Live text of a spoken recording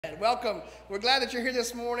Welcome. We're glad that you're here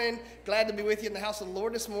this morning. Glad to be with you in the house of the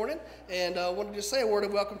Lord this morning. And wanted to just say a word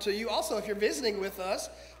of welcome to you. Also, if you're visiting with us,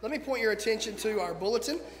 let me point your attention to our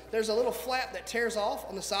bulletin. There's a little flap that tears off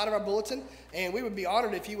on the side of our bulletin, and we would be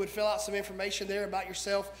honored if you would fill out some information there about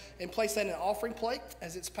yourself and place that in an offering plate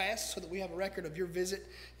as it's passed so that we have a record of your visit,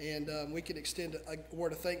 and we can extend a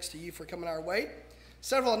word of thanks to you for coming our way.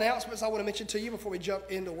 Several announcements I want to mention to you before we jump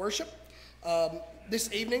into worship.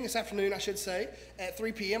 This afternoon, I should say, at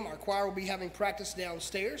 3 p.m., our choir will be having practice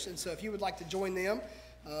downstairs. And so if you would like to join them,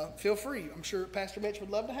 feel free. I'm sure Pastor Mitch would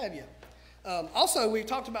love to have you. Also, we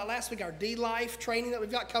talked about last week our D-Life training that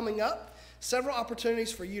we've got coming up. Several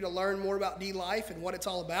opportunities for you to learn more about D-Life and what it's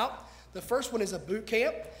all about. The first one is a boot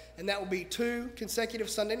camp, and that will be 2 consecutive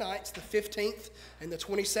Sunday nights, the 15th and the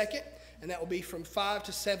 22nd, and that will be from 5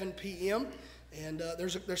 to 7 p.m., and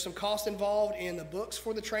there's some cost involved in the books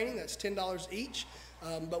for the training. That's $10 each.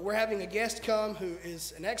 But we're having a guest come who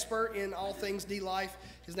is an expert in all things D-Life.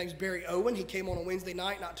 His name's Barry Owen. He came on a Wednesday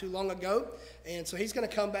night not too long ago. And so he's going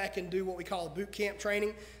to come back and do what we call a boot camp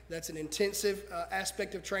training. That's an intensive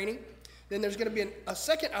aspect of training. Then there's going to be a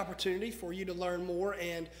second opportunity for you to learn more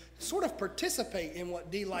and sort of participate in what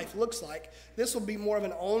D-Life looks like. This will be more of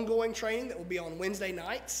an ongoing training that will be on Wednesday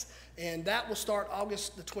nights. And that will start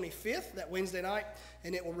August the 25th, that Wednesday night,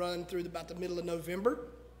 and it will run through about the middle of November.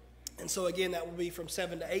 And so, again, that will be from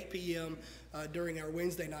 7 to 8 p.m. During our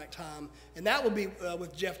Wednesday night time. And that will be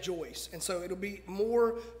with Jeff Joyce. And so it'll be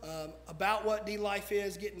more about what D-Life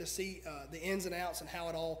is, getting to see the ins and outs and how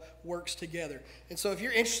it all works together. And so if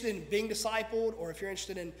you're interested in being discipled or if you're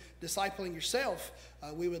interested in discipling yourself,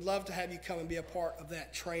 we would love to have you come and be a part of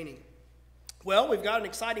that training. Well, we've got an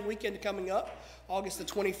exciting weekend coming up, August the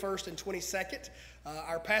 21st and 22nd.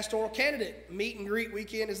 Our pastoral candidate meet and greet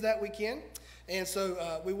weekend is that weekend. And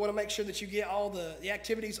so we want to make sure that you get all the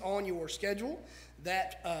activities on your schedule.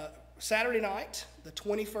 That Saturday night, the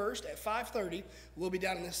 21st at 5:30, we'll be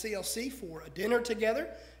down in the CLC for a dinner together.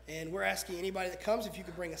 And we're asking anybody that comes if you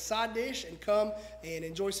could bring a side dish and come and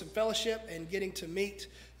enjoy some fellowship and getting to meet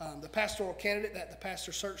the pastoral candidate that the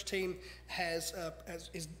pastor search team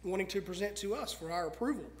is wanting to present to us for our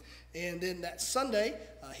approval. And then that Sunday,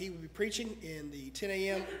 he will be preaching in the 10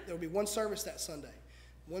 a.m. There will be one service that Sunday.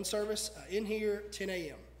 One service in here, 10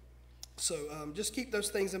 a.m. So just keep those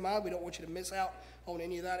things in mind. We don't want you to miss out on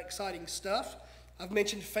any of that exciting stuff. I've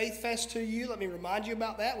mentioned Faith Fest to you. Let me remind you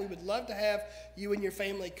about that. We would love to have you and your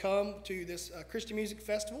family come to this Christian Music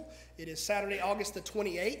Festival. It is Saturday, August the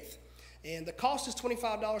 28th. And the cost is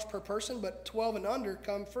 $25 per person, but 12 and under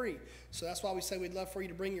come free. So that's why we say we'd love for you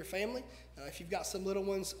to bring your family. If you've got some little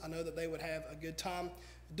ones, I know that they would have a good time.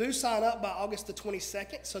 Do sign up by August the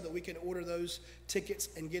 22nd so that we can order those tickets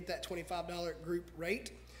and get that $25 group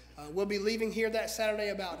rate. We'll be leaving here that Saturday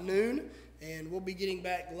about noon, and we'll be getting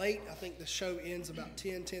back late. I think the show ends about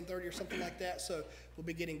 10:30 or something like that, so we'll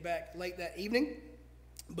be getting back late that evening.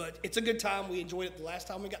 But it's a good time. We enjoyed it the last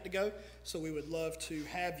time we got to go, so we would love to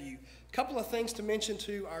have you. A couple of things to mention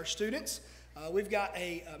to our students. We've got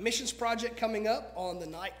a missions project coming up on the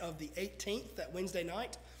night of the 18th, that Wednesday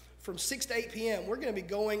night. From 6 to 8 p.m., we're going to be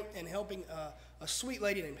going and helping a sweet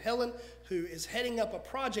lady named Helen, who is heading up a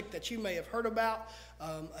project that you may have heard about,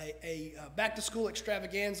 a back-to-school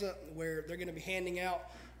extravaganza where they're going to be handing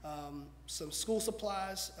out some school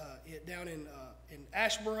supplies down in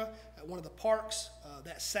Ashboro at one of the parks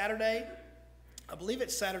that Saturday. I believe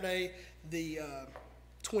it's Saturday the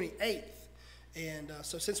 28th. And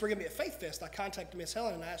so since we're going to be at Faith Fest, I contacted Miss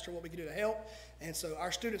Helen and I asked her what we could do to help. And so our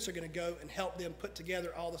students are going to go and help them put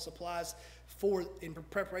together all the supplies in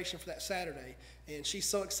preparation for that Saturday. And she's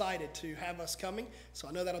so excited to have us coming. So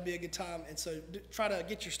I know that'll be a good time. And so try to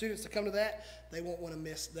get your students to come to that. They won't want to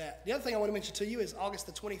miss that. The other thing I want to mention to you is August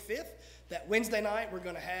the 25th. That Wednesday night, we're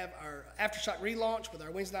going to have our Aftershock relaunch with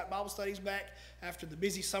our Wednesday night Bible studies back after the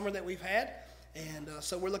busy summer that we've had. And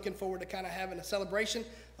so we're looking forward to kind of having a celebration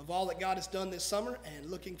of all that God has done this summer and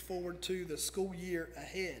looking forward to the school year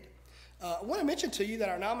ahead. I want to mention to you that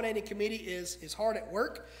our nominating committee is hard at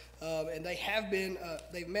work, and they have been,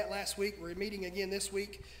 they've met last week. We're meeting again this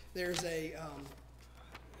week. There's a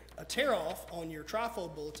tear-off on your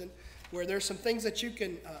trifold bulletin where there's some things that you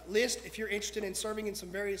can list if you're interested in serving in some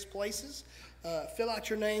various places. Fill out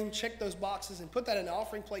your name, check those boxes, and put that in the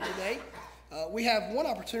offering plate today. We have one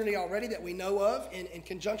opportunity already that we know of in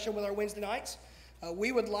conjunction with our Wednesday nights.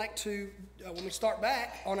 We would like to, when we start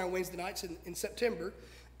back on our Wednesday nights in September,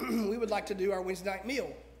 we would like to do our Wednesday night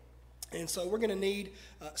meal. And so we're going to need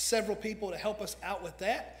several people to help us out with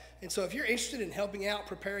that. And so if you're interested in helping out,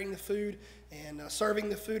 preparing the food, and serving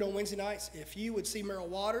the food on Wednesday nights, if you would see Merrill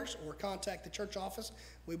Waters or contact the church office,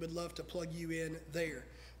 we would love to plug you in there.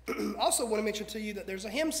 Also want to mention to you that there's a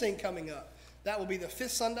hymn sing coming up. That will be the 5th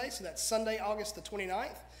Sunday, so that's Sunday, August the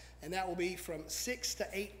 29th, and that will be from 6 to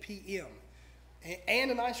 8 p.m.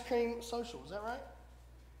 And an ice cream social, is that right?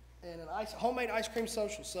 And an homemade ice cream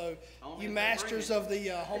social. So Only you if they masters bring it. of the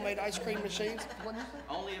homemade ice cream machines. What do you think?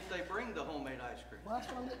 Only if they bring the homemade ice cream. Well,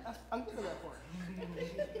 that's what I'm getting to that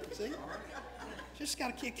part. See? Just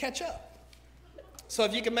got to catch up. So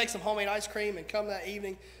if you can make some homemade ice cream and come that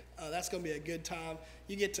evening, that's going to be a good time.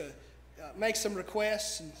 You get to make some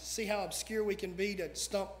requests and see how obscure we can be to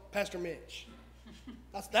stump Pastor Mitch.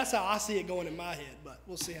 That's how I see it going in my head, but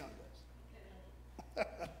we'll see how it goes.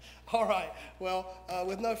 All right. Well,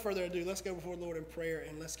 with no further ado, let's go before the Lord in prayer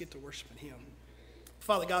and let's get to worshiping Him.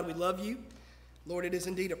 Father God, we love you. Lord, it is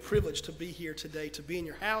indeed a privilege to be here today, to be in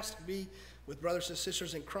your house, to be with brothers and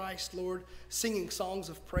sisters in Christ, Lord, singing songs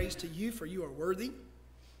of praise to you, for you are worthy.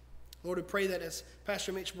 Lord, we pray that as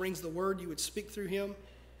Pastor Mitch brings the word, you would speak through him,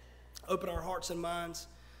 open our hearts and minds.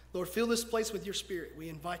 Lord, fill this place with your spirit. We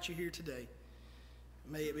invite you here today.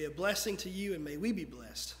 May it be a blessing to you, and may we be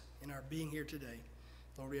blessed in our being here today.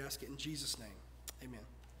 Lord, we ask it in Jesus' name. Amen.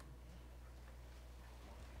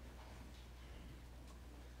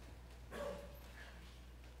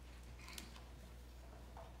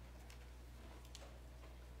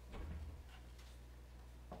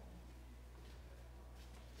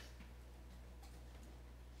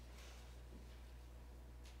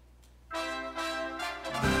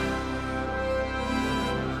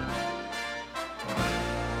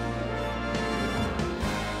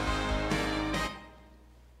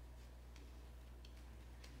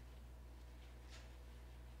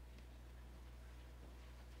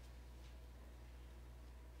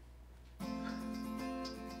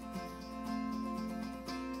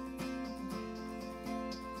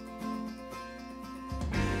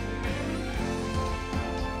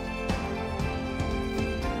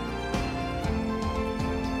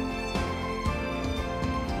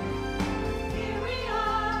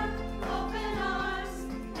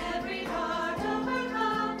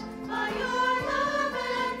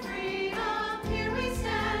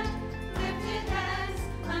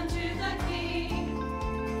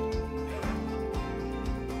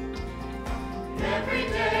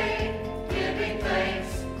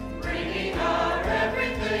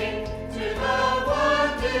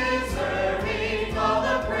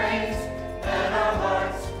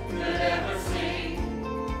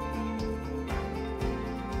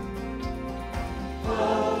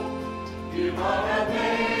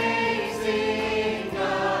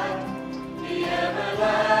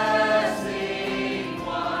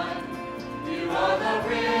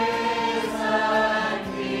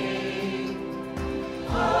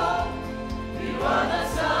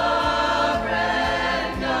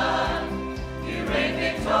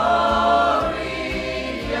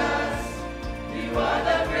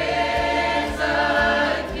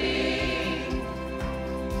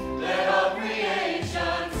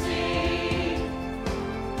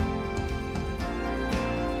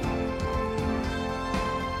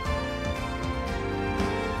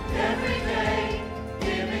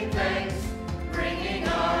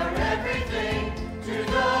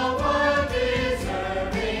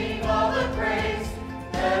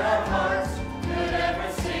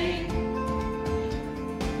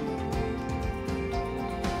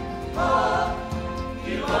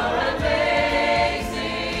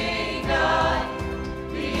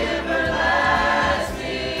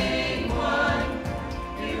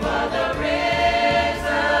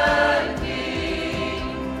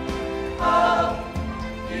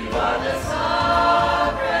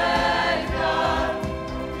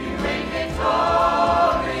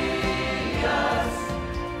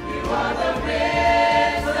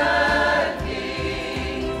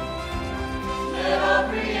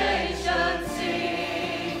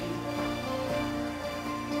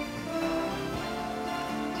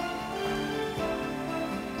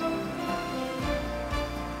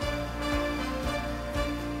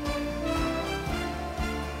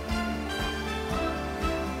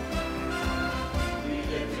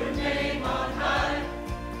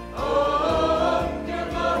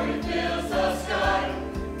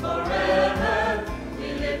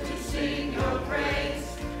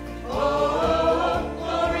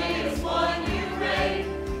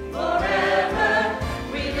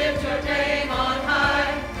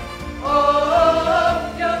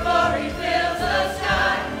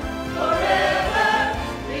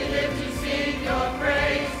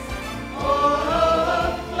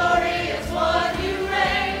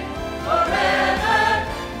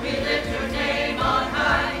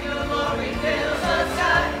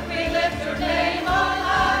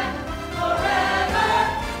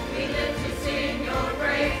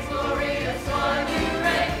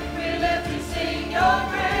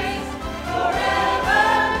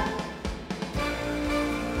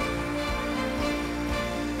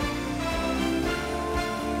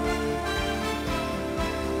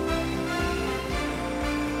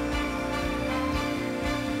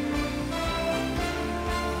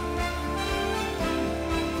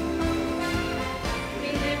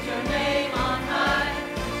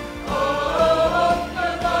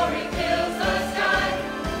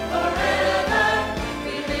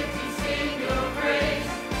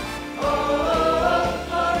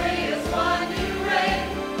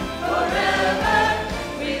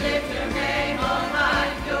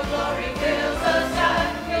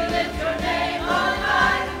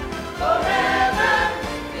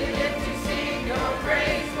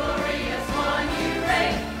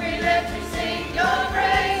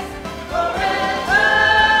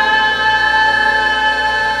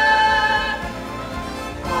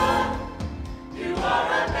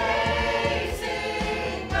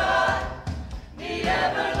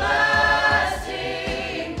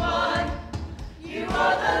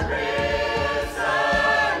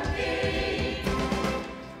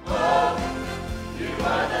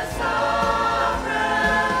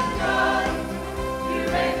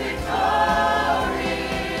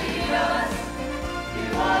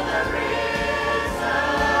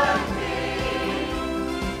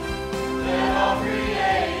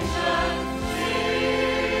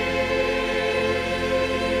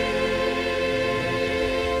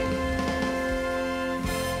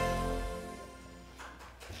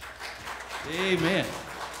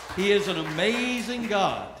 He is an amazing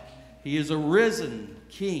God. He is a risen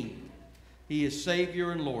King. He is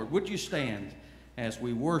Savior and Lord. Would you stand as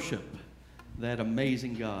we worship that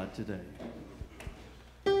amazing God today?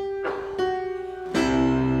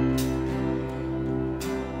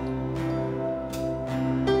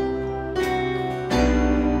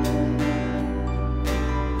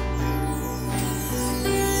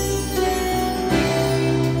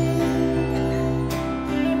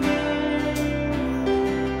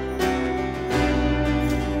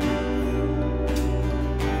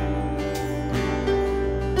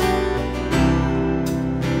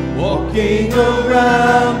 Walking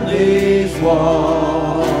around these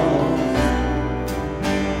walls,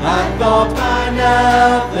 I thought by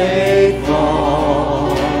now they'd fall,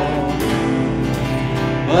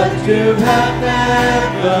 but you have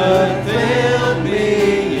never failed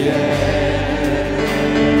me yet.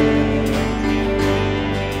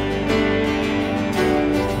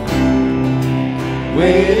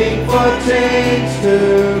 Waiting for change to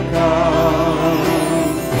come,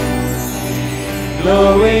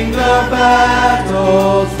 knowing the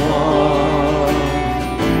battle's won,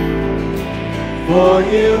 for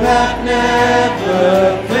you have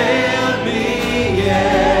never failed me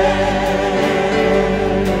yet.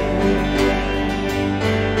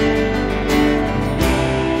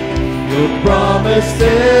 Your promise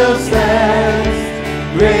still stands,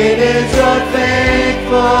 great is your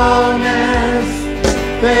faithfulness,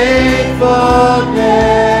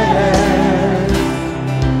 faithfulness.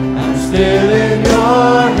 Still in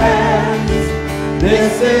your hands,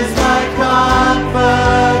 this is my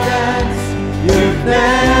confidence, you've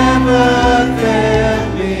never failed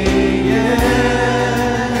me yet.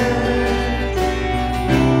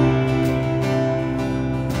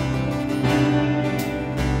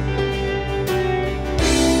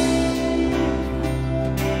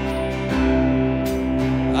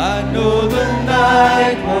 I know the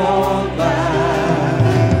night won't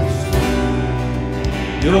last,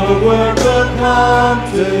 your word will come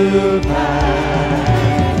to pass.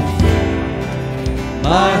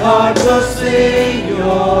 My heart will sing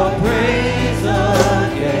your praise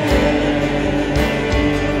again.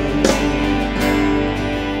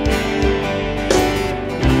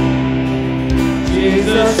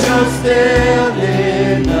 Jesus, you're still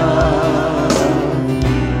enough.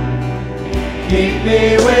 Keep me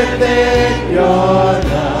within your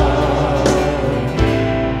love.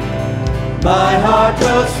 My heart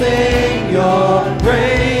will sing your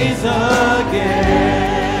praise again.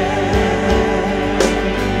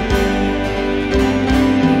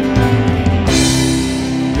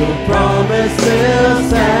 Your promise still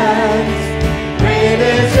stands, great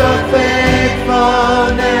is your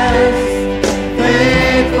faithfulness,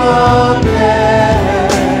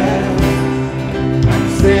 faithfulness. I'm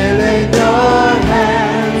still in your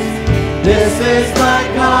hands, this is my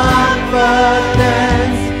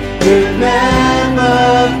confidence. You never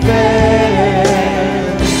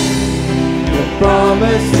fail. Your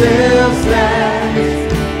promise still stands.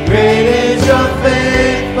 Great is your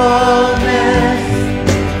faithfulness,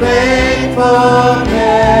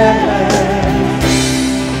 faithfulness.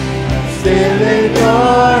 I'm still in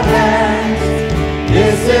your hands.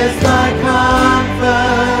 This is my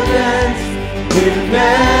confidence. You've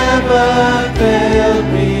never failed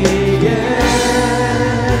me yet.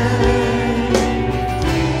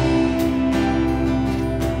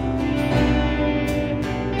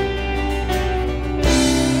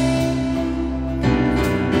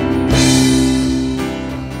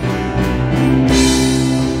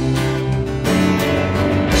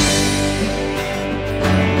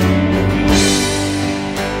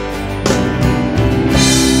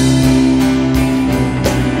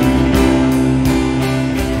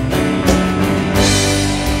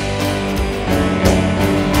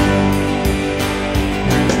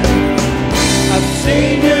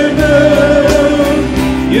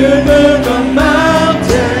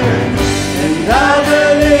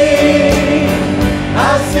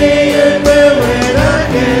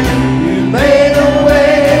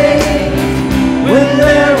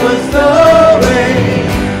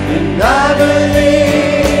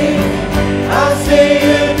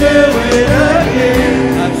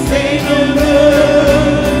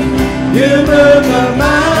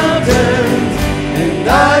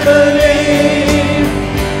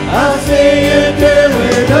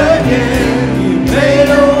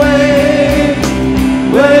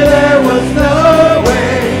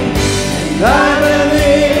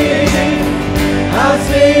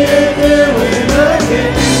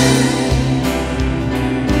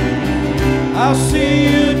 I'll see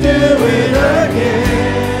you do it again.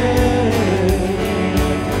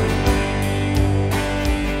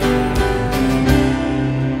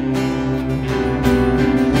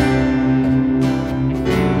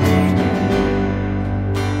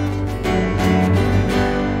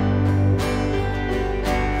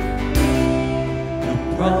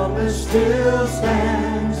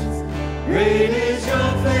 Great is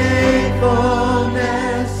your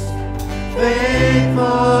faithfulness,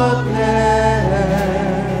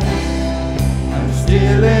 faithfulness. I'm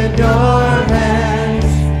still in your hands.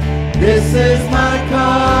 This is my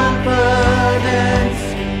confidence.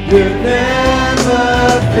 You've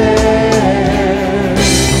never failed.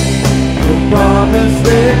 The promise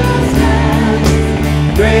still stands.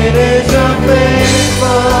 Great is your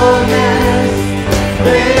faithfulness,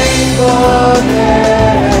 faithfulness.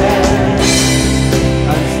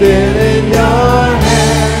 I'm still in your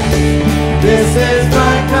hands. This is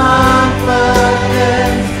my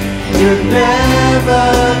confidence. You've never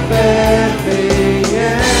failed me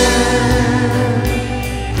yet.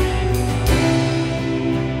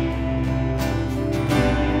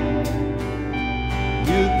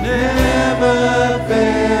 You've never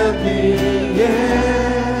failed me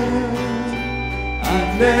yet. I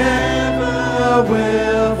never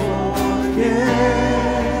will forget.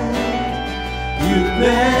 You've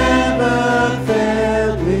never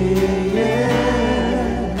failed me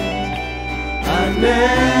yet. I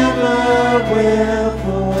never will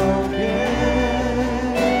forget.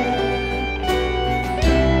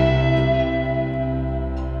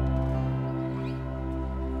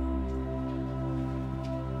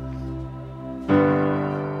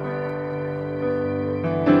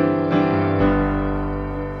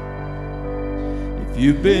 If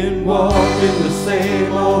you've been walking the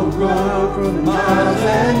same old road for miles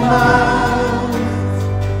and miles,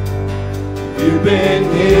 you've been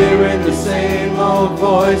hearing the same old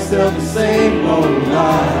voice tell the same old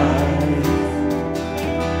lies.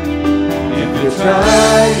 If you're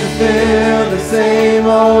trying to fill the same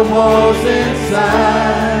old holes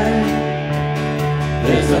inside,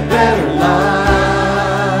 there's a better life.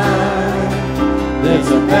 There's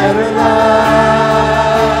a better life.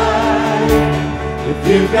 If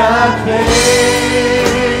you've got pain,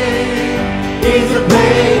 He's a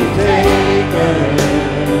pain taker.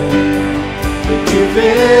 If you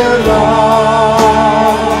feel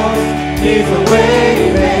lost, He's a way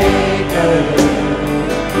maker.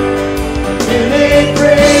 If you need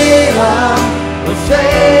freedom or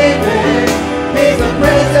saving, He's a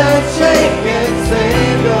prison shaking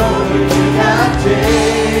Savior. If you got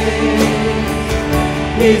chains,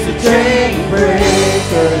 He's a chain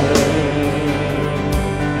breaker.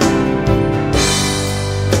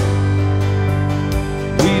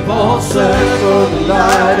 We've all searched for the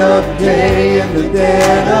light of day in the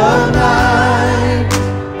dead of night.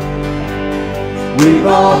 We've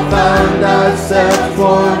all found ourselves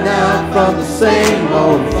worn out from the same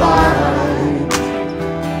old fight.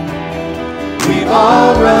 We've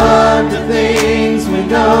all run to things we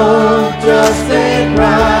know just ain't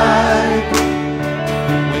right.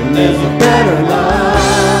 When there's a better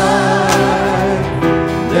life,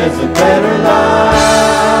 there's a better life.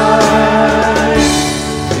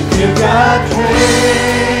 You've got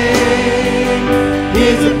pain,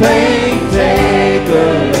 He's a pain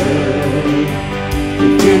taker.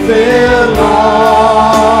 If you feel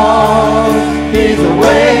lost, He's a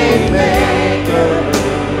way maker.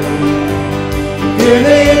 If you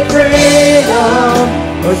need freedom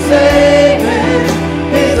or saving,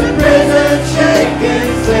 He's a prison shaking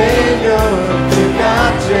Savior. If you've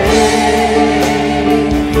got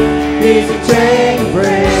chains, He's a chain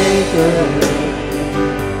breaker.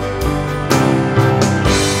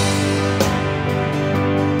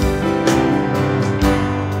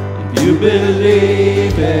 You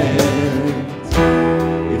believe it,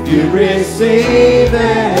 if you receive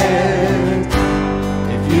it,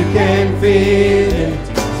 if you can feel it,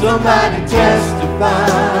 somebody testify.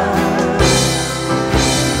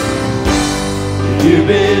 If you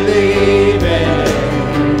believe it,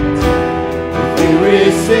 if you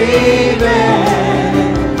receive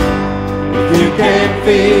it, if you can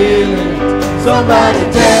feel it, somebody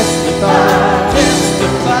testify.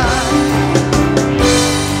 Testify.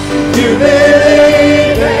 You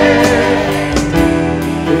believe it,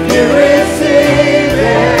 if you receive it,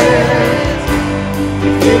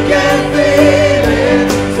 if you can feel it,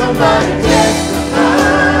 somebody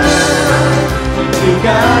testify. If you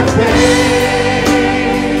got pain,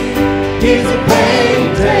 He's a pain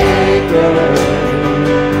taker.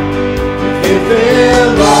 If you feel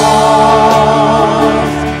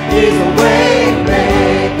lost, He's a way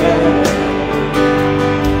maker.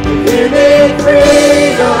 If you need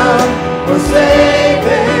freedom or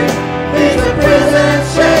saving, He's a prison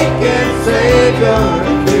shaking Savior.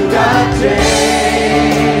 If you got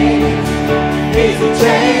chains, He's a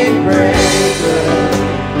chain breaker.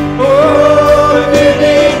 Oh, if you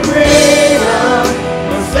need freedom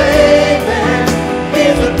or saving,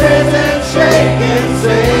 He's a prison shaking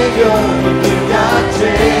Savior. If you got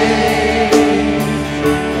chains,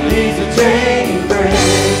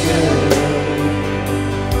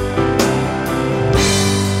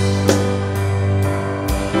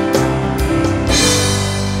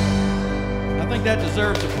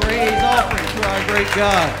 praise offering to our great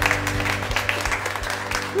God.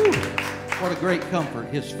 Whew. What a great comfort,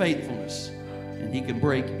 His faithfulness. And He can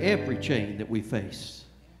break every chain that we face.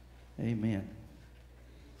 Amen.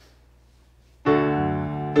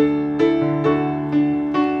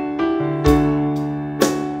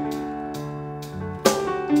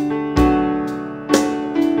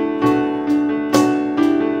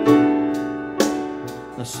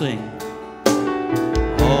 Let's sing.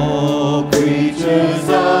 All creatures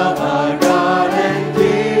of our God and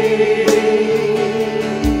King,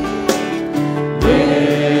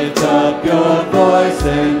 lift up your voice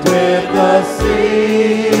and with us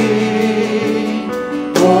sing.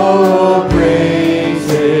 Oh,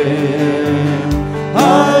 praise Him.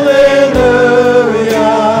 Hallelujah.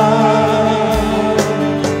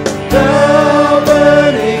 The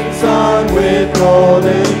burning sun with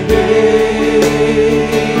golden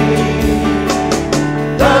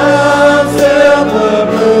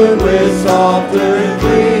softer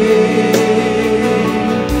green.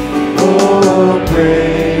 Oh,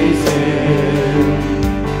 praise Him.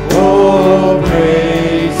 Oh,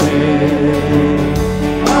 praise Him.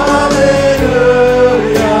 Hallelujah.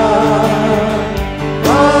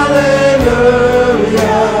 Hallelujah.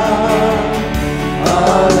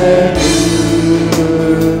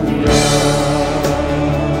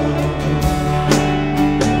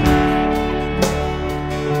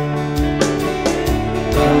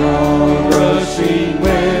 Rushing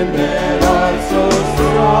wind that are so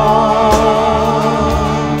strong,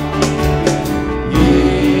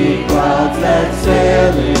 ye clouds that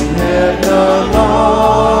sail in heaven along.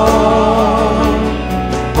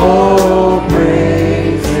 Oh,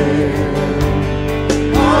 praise Him.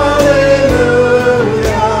 Hallelujah.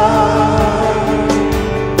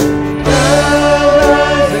 The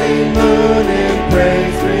rising moon in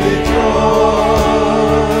praise rejoice.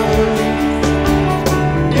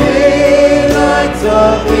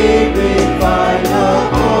 Of evening find a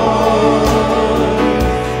voice.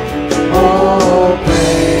 Oh,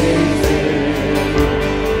 praise Him.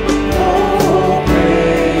 Oh,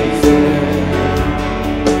 praise Him.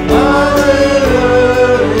 Hallelujah.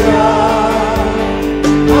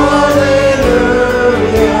 Hallelujah.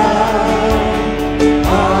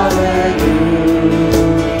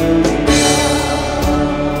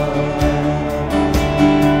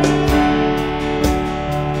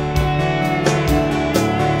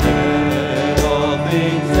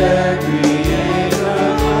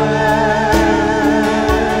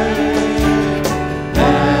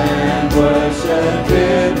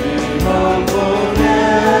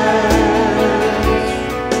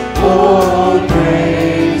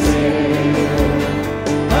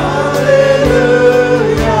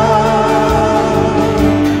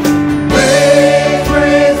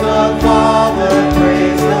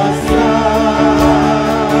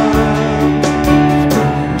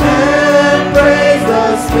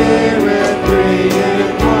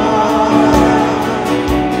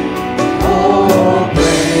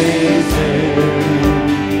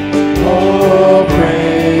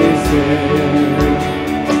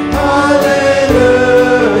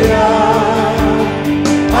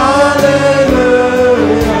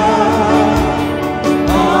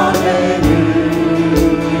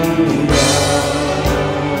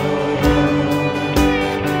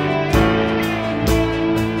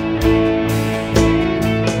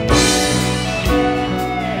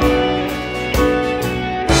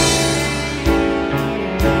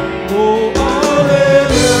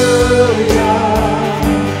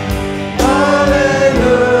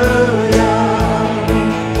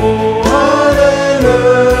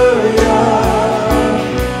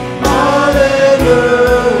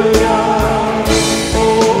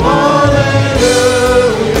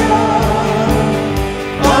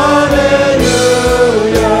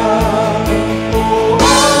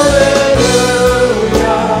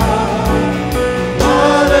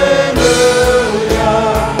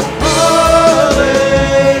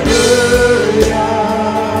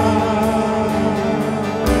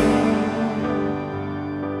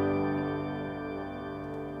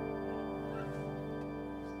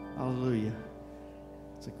 Hallelujah.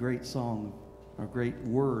 It's a great song, a great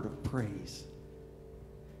word of praise.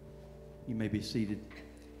 You may be seated.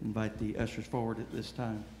 Invite the ushers forward at this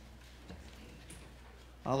time.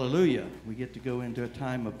 Hallelujah. We get to go into a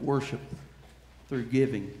time of worship through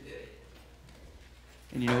giving.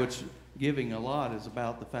 And you know, it's giving a lot is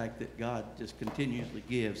about the fact that God just continuously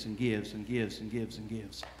gives and gives and gives and gives and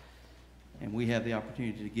gives. And we have the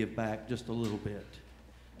opportunity to give back just a little bit,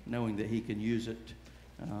 knowing that He can use it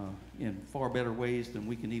in far better ways than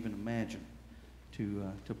we can even imagine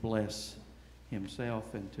to bless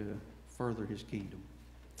Himself and to further His kingdom.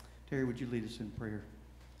 Terry, would you lead us in prayer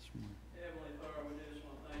this morning? Heavenly Father, we just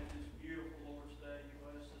want to thank you this beautiful Lord's Day you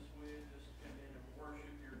blessed us with, just to come in and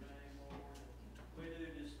worship your name, Lord. We do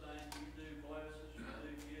just thank you. You do bless us. You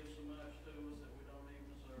do give so much to us that we don't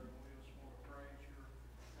even deserve. We just want to praise your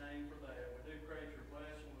name for that. We do pray your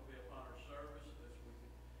blessing will be upon our service as we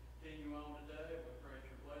continue on today. We pray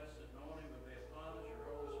your blessed anointing will be upon us. Your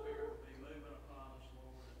Holy Spirit will be moving upon us,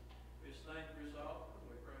 Lord. And we just thank you for this offering.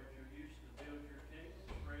 We pray that you're used to build your kingdom,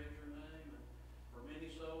 spread your name, and for many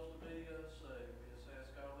souls to be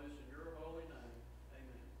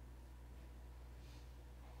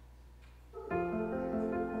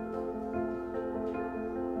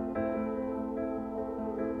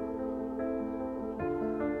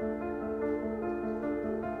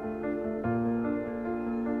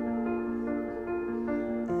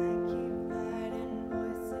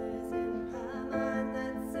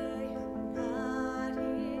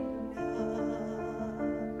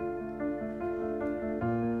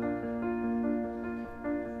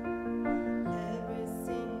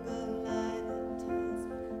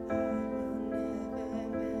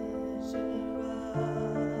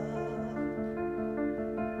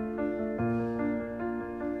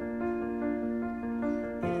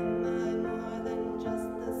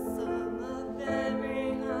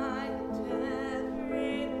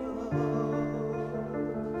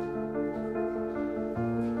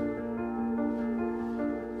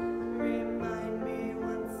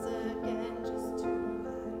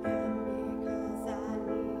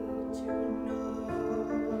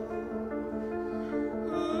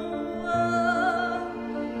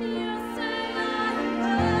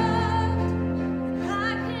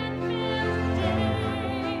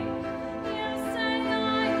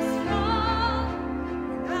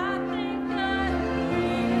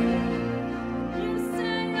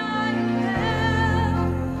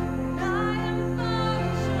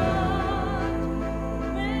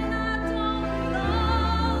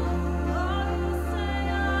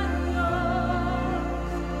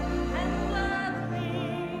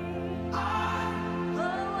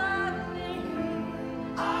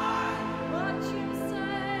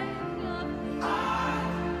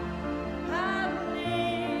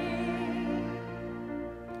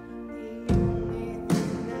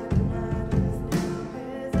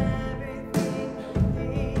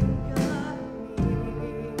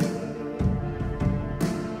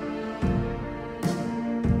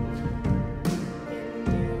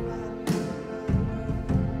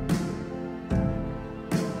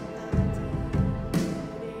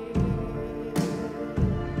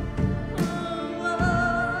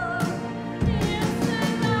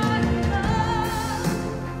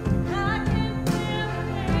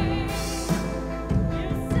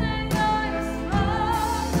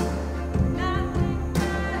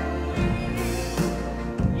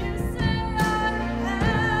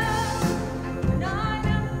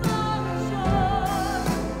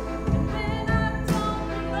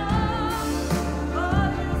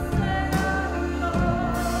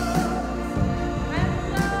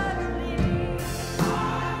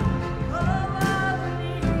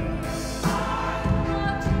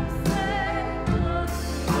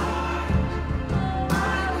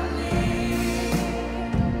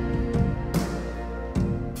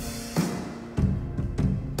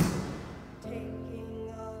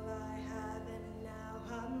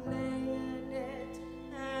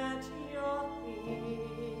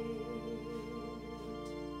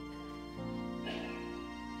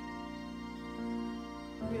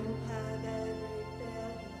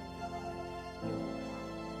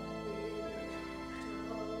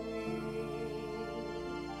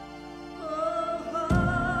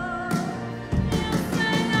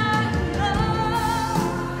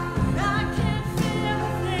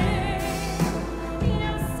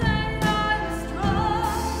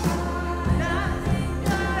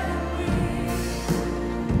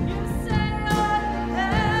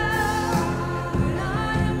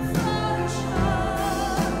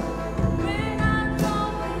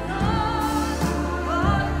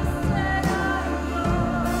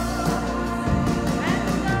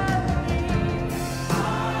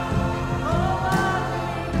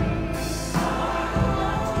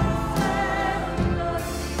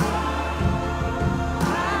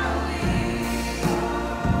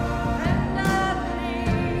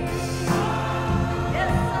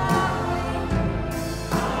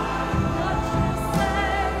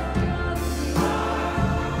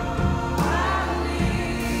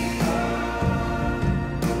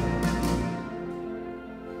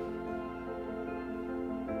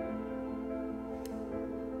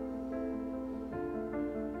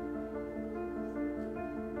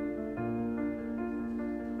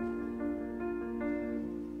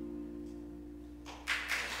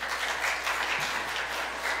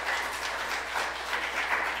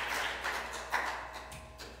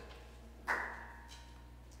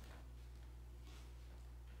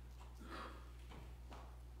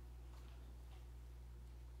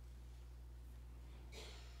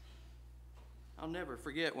I'll never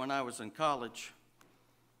forget when I was in college.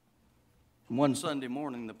 One Sunday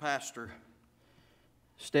morning, the pastor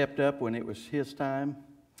stepped up when it was his time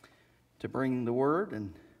to bring the word,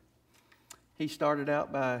 and he started out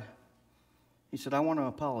he said, I want to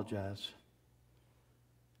apologize.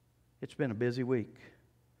 It's been a busy week.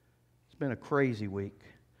 It's been a crazy week.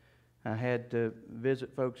 I had to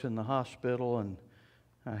visit folks in the hospital, and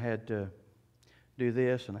I had to do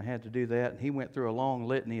this, and I had to do that. And he went through a long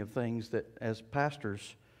litany of things that, as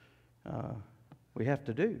pastors, we have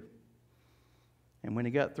to do. And when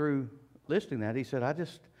he got through listing that, he said, I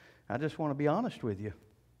just want to be honest with you.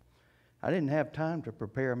 I didn't have time to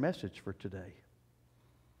prepare a message for today.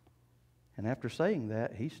 And after saying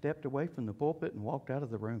that, he stepped away from the pulpit and walked out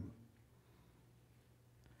of the room.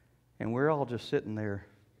 And we're all just sitting there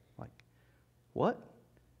like, what?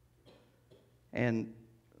 And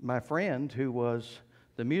my friend, who was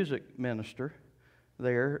the music minister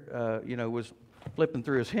there, was flipping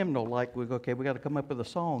through his hymnal like, we got to come up with a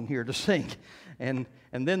song here to sing. And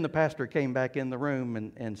then the pastor came back in the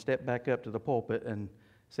room and stepped back up to the pulpit and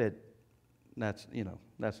said, that's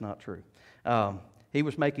not true. He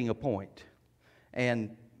was making a point.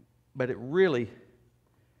 But it really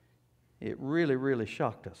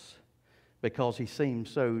shocked us because he seemed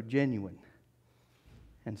so genuine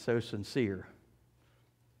and so sincere.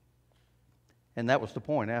 And that was the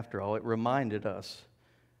point after all. It reminded us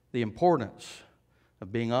the importance of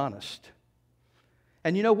being honest.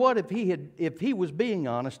 And you know what? If he was being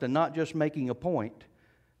honest and not just making a point,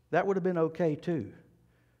 that would have been okay too.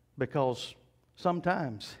 Because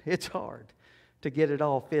sometimes it's hard to get it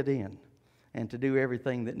all fit in and to do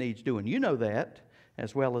everything that needs doing. You know that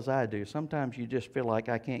as well as I do. Sometimes you just feel like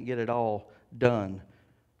I can't get it all done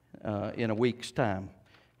in a week's time.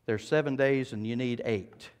 There's 7 days and you need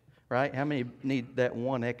 8, right? How many need that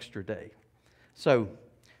one extra day? So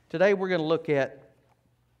today we're going to look at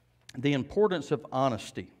the importance of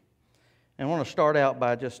honesty. And I want to start out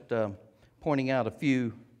by just pointing out a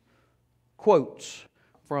few quotes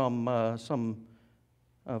from some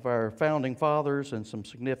of our founding fathers and some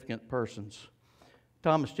significant persons.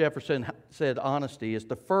 Thomas Jefferson said honesty is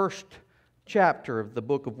the first chapter of the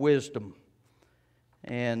book of wisdom.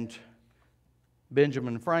 And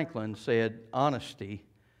Benjamin Franklin said honesty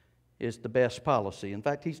is the best policy. In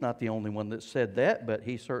fact, he's not the only one that said that, but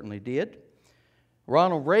he certainly did.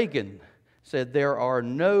 Ronald Reagan said there are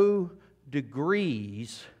no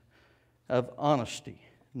degrees of honesty.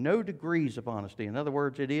 No degrees of honesty. In other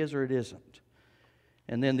words, it is or it isn't.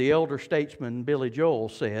 And then the elder statesman Billy Joel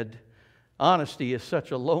said, honesty is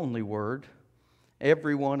such a lonely word.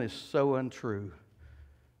 Everyone is so untrue.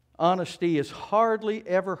 Honesty is hardly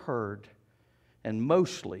ever heard, and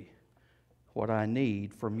mostly what I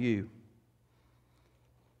need from you.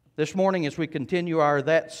 This morning, as we continue our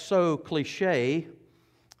That's So Cliche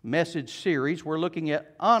message series, we're looking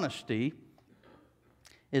at honesty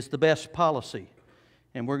is the best policy.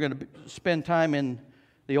 And we're going to spend time in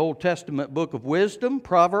the Old Testament book of wisdom,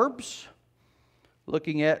 Proverbs,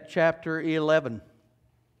 looking at chapter 11,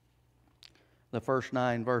 the first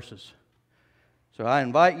 9 verses. So I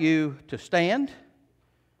invite you to stand.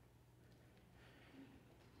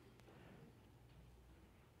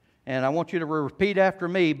 And I want you to repeat after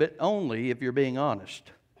me, but only if you're being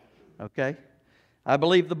honest. Okay? I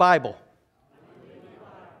believe the Bible.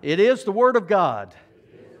 It is the Word of God.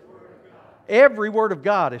 Every word of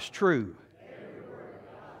God is true.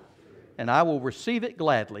 And I will receive it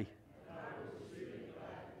gladly.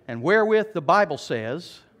 And wherewith the Bible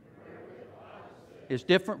says is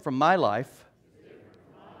different from my life,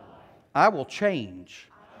 I will change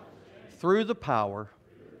through the power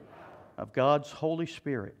of God's Holy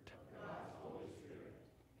Spirit.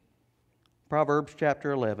 Proverbs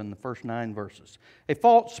chapter 11, the first 9 verses. A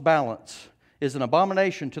false balance is an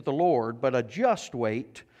abomination to the Lord, but a just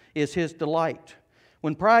weight is His delight.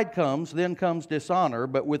 When pride comes, then comes dishonor,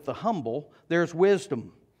 but with the humble there's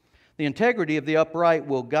wisdom. The integrity of the upright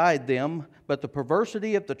will guide them, but the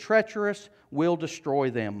perversity of the treacherous will destroy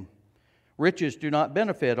them. Riches do not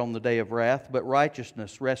benefit on the day of wrath, but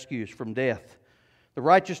righteousness rescues from death. The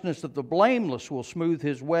righteousness of the blameless will smooth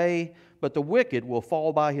his way, but the wicked will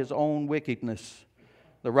fall by his own wickedness.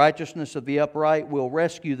 The righteousness of the upright will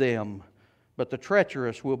rescue them, but the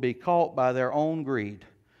treacherous will be caught by their own greed.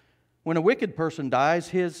 When a wicked person dies,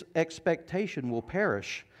 his expectation will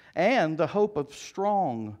perish, and the hope of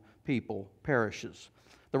strong people perishes.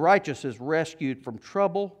 The righteous is rescued from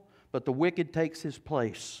trouble, but the wicked takes his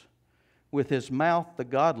place. With his mouth, the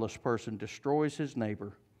godless person destroys his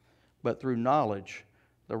neighbor, but through knowledge,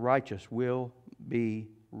 the righteous will be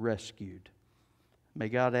rescued. May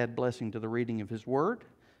God add blessing to the reading of His Word.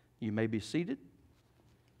 You may be seated.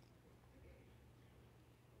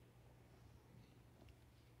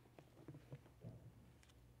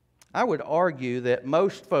 I would argue that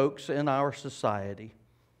most folks in our society,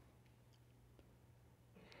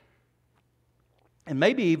 and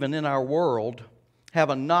maybe even in our world, have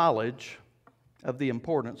a knowledge of the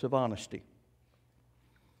importance of honesty.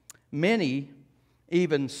 Many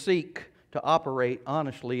even seek to operate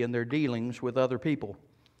honestly in their dealings with other people,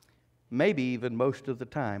 maybe even most of the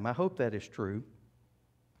time. I hope that is true,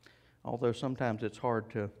 although sometimes it's hard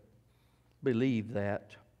to believe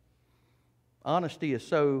that. Honesty is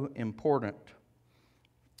so important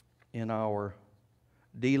in our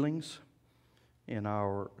dealings, in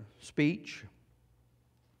our speech.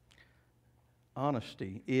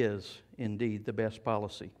 Honesty is indeed the best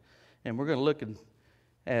policy. And we're going to look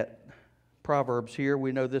at Proverbs here.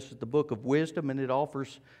 We know this is the book of wisdom, and it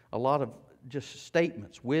offers a lot of just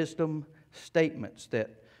statements, wisdom statements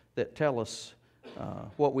that tell us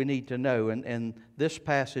what we need to know. And this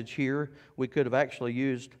passage here, we could have actually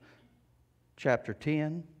used chapter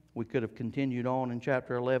 10. We could have continued on in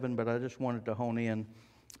chapter 11, but I just wanted to hone in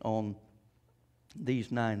on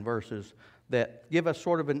these 9 verses that give us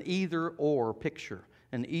sort of an either-or picture,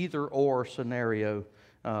 an either-or scenario.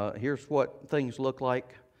 Here's what things look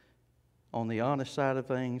like on the honest side of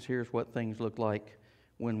things. Here's what things look like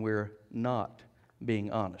when we're not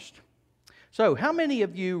being honest. So, how many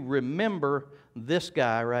of you remember this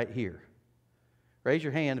guy right here? Raise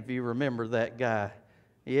your hand if you remember that guy.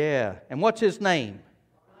 Yeah. And what's his name?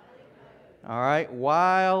 All right.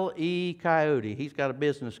 Wile E. Coyote. He's got a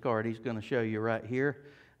business card he's going to show you right here.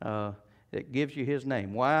 It gives you his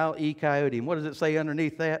name. Wile E. Coyote. And what does it say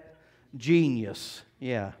underneath that? Genius.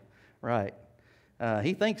 Yeah. Right.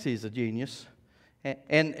 He thinks he's a genius.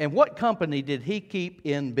 And what company did he keep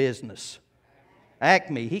in business?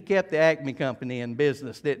 Acme. He kept the Acme company in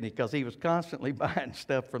business, didn't he? Because he was constantly buying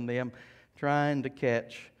stuff from them, trying to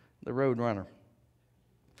catch the Roadrunner.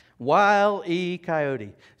 Wile E.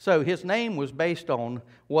 Coyote. So his name was based on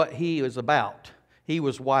what he was about. He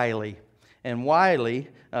was wily. And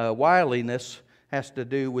wiliness has to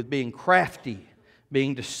do with being crafty,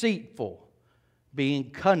 being deceitful,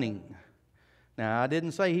 being cunning. Now, I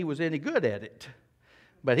didn't say he was any good at it,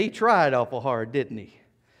 but he tried awful hard, didn't he?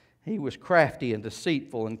 He was crafty and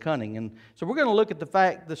deceitful and cunning. And so we're going to look at the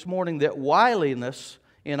fact this morning that wiliness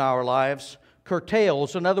in our lives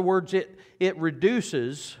curtails. In other words, it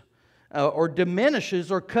reduces or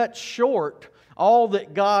diminishes or cuts short all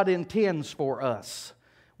that God intends for us.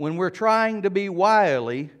 When we're trying to be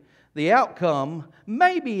wily, the outcome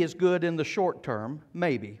maybe is good in the short term,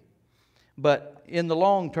 maybe. But in the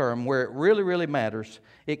long term, where it really, really matters,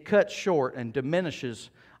 it cuts short and diminishes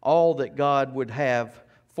all that God would have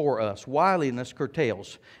for us. Wiliness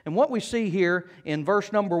curtails. And what we see here in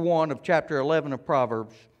verse number 1 of chapter 11 of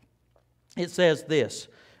Proverbs, it says this,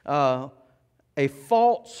 a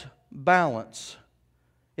false balance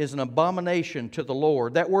is an abomination to the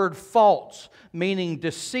Lord. That word false, meaning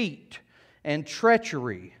deceit and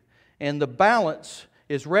treachery. And the balance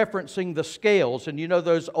is referencing the scales. And you know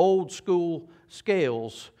those old school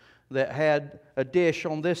scales that had a dish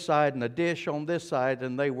on this side and a dish on this side,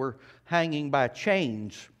 and they were hanging by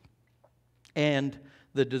chains. And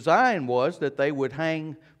the design was that they would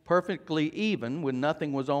hang perfectly even when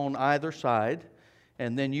nothing was on either side.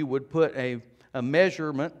 And then you would put a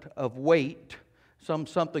measurement of weight,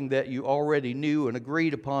 something that you already knew and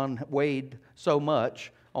agreed upon weighed so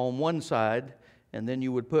much on one side, and then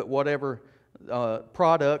you would put whatever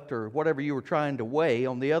product or whatever you were trying to weigh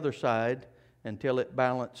on the other side until it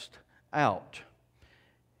balanced out.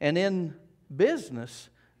 And in business,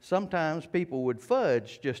 sometimes people would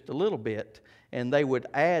fudge just a little bit, and they would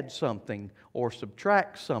add something or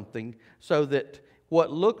subtract something so that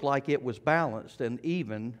what looked like it was balanced and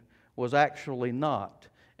even was actually not.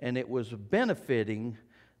 And it was benefiting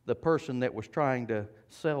the person that was trying to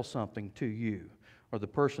sell something to you, or the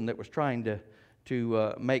person that was trying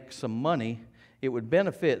to make some money. It would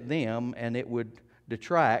benefit them, and it would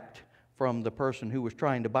detract from the person who was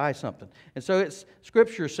trying to buy something. And so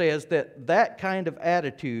Scripture says that kind of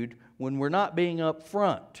attitude, when we're not being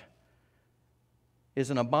upfront, is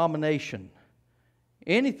an abomination.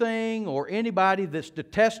 Anything or anybody that's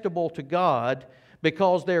detestable to God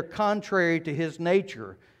because they're contrary to His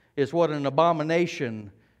nature is what an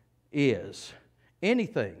abomination is.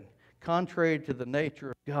 Anything contrary to the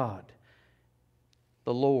nature of God,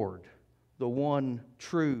 the Lord, the one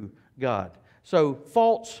true God. So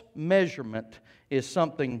false measurement is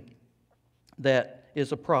something that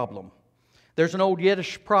is a problem. There's an old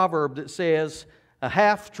Yiddish proverb that says, a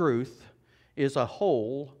half-truth is a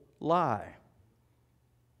whole lie.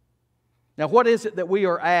 Now, what is it that we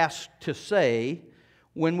are asked to say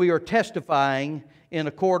when we are testifying in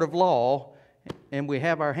a court of law and we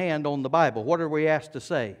have our hand on the Bible, what are we asked to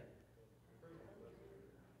say?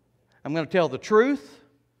 I'm going to tell the truth,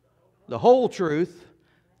 the whole truth,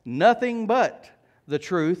 nothing but the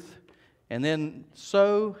truth, and then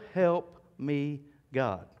so help me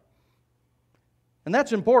God. And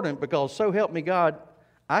that's important because so help me God,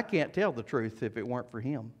 I can't tell the truth if it weren't for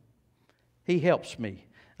Him. He helps me.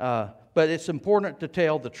 But it's important to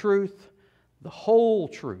tell the truth, the whole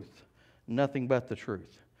truth, nothing but the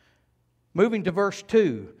truth. Moving to verse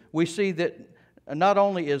 2, we see that not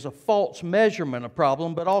only is a false measurement a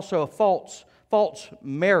problem, but also a false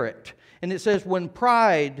merit. And it says, when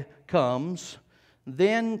pride comes,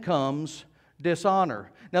 then comes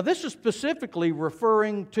dishonor. Now, this is specifically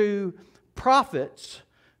referring to prophets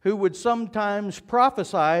who would sometimes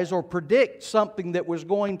prophesy or predict something that was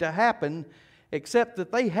going to happen, except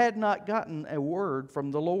that they had not gotten a word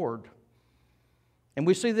from the Lord. And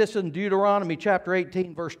we see this in Deuteronomy chapter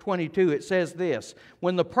 18, verse 22. It says this,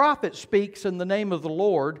 when the prophet speaks in the name of the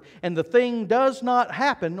Lord, and the thing does not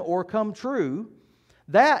happen or come true,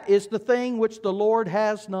 that is the thing which the Lord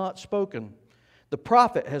has not spoken. The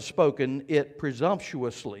prophet has spoken it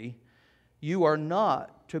presumptuously. You are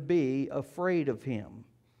not to be afraid of him.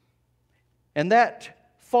 And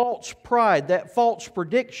that false pride, that false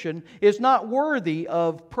prediction is not worthy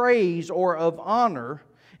of praise or of honor,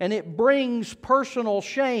 and it brings personal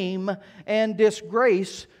shame and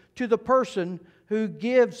disgrace to the person who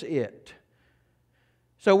gives it.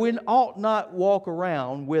 So we ought not walk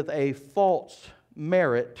around with a false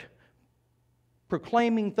merit,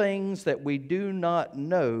 proclaiming things that we do not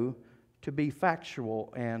know to be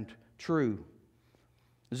factual and true.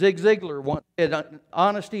 Zig Ziglar once said,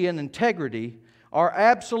 honesty and integrity are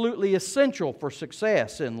absolutely essential for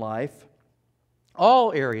success in life,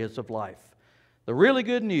 all areas of life. The really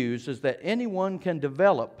good news is that anyone can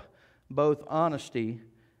develop both honesty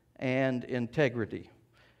and integrity.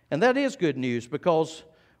 And that is good news, because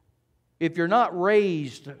if you're not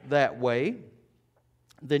raised that way,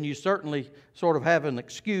 then you certainly sort of have an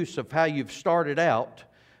excuse of how you've started out.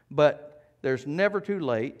 But there's never too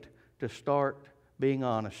late to start being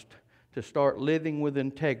honest, to start living with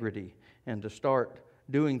integrity, and to start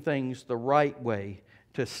doing things the right way,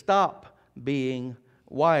 to stop being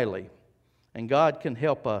wily. And God can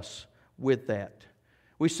help us with that.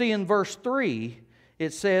 We see in verse 3,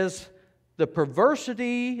 it says, the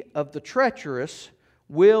perversity of the treacherous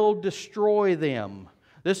will destroy them.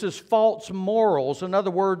 This is false morals. In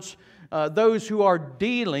other words, those who are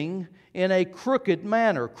dealing in a crooked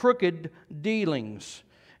manner, crooked dealings.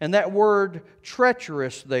 And that word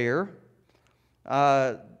treacherous there,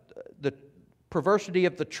 the perversity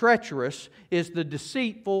of the treacherous is the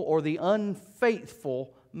deceitful or the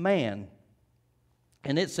unfaithful man.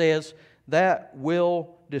 And it says that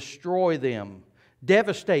will destroy them,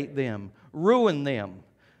 devastate them, ruin them.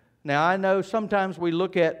 Now, I know sometimes we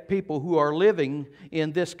look at people who are living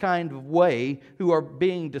in this kind of way, who are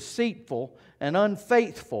being deceitful and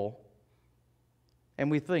unfaithful, and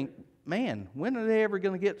we think, man, when are they ever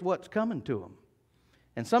going to get what's coming to them?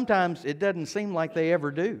 And sometimes it doesn't seem like they ever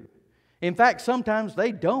do. In fact, sometimes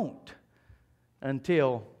they don't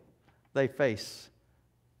until they face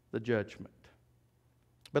the judgment.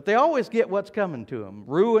 But they always get what's coming to them.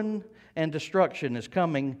 Ruin and destruction is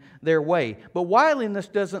coming their way. But wiliness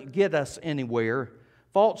doesn't get us anywhere.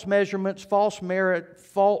 False measurements, false merit,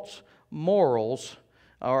 false morals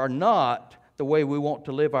are not the way we want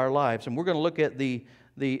to live our lives. And we're going to look at the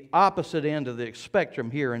opposite end of the spectrum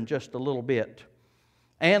here in just a little bit.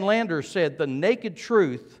 Ann Landers said, the naked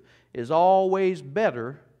truth is always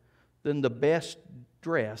better than the best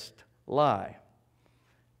dressed lie.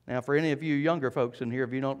 Now, for any of you younger folks in here,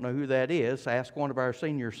 if you don't know who that is, ask one of our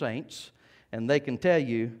senior saints, and they can tell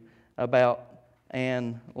you about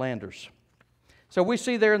Ann Landers. So we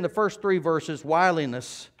see there in the first 3 verses,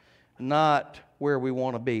 wiliness, not where we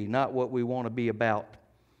want to be, not what we want to be about.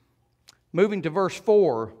 Moving to verse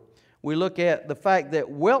 4, we look at the fact that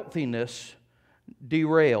wealthiness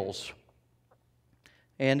derails.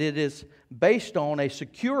 And it is based on a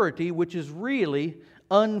security which is really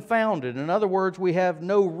unfounded. In other words, we have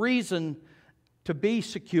no reason to be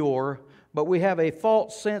secure, but we have a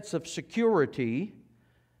false sense of security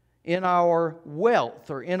in our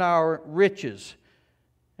wealth or in our riches.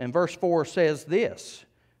 And verse 4 says this,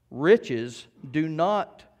 riches do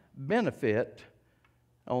not benefit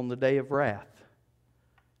on the day of wrath.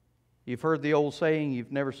 You've heard the old saying,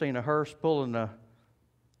 you've never seen a hearse pulling a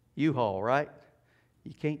U-Haul, right?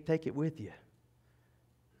 You can't take it with you.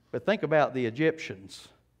 But think about the Egyptians,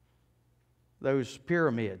 those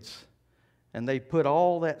pyramids, and they put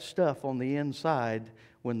all that stuff on the inside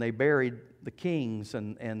when they buried the kings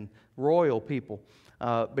and royal people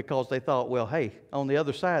because they thought, well, hey, on the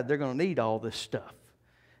other side, they're going to need all this stuff.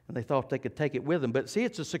 And they thought they could take it with them. But see,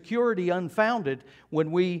 it's a security unfounded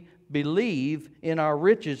when we believe in our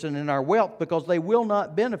riches and in our wealth, because they will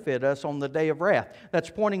not benefit us on the day of wrath. That's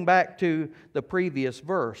pointing back to the previous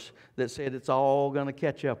verse that said it's all going to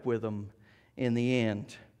catch up with them in the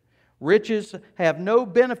end. Riches have no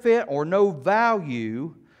benefit or no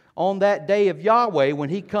value on that day of Yahweh when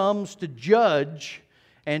He comes to judge,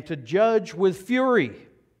 and to judge with fury.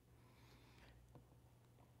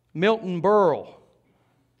 Milton Berle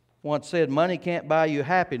once said, money can't buy you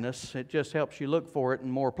happiness, it just helps you look for it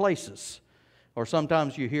in more places. Or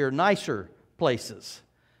sometimes you hear nicer places.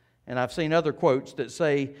 And I've seen other quotes that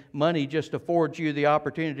say, money just affords you the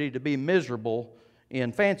opportunity to be miserable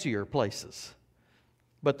in fancier places.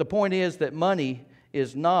 But the point is that money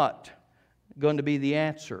is not going to be the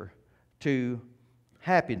answer to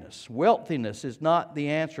happiness. Wealthiness is not the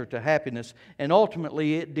answer to happiness, and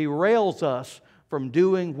ultimately it derails us from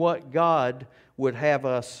doing what God would have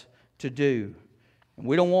us to do. And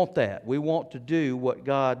we don't want that. We want to do what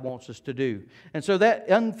God wants us to do. And so that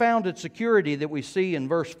unfounded security that we see in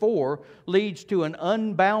verse 4 leads to an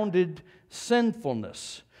unbounded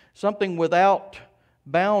sinfulness, something without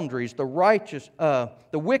boundaries. The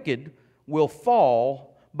wicked will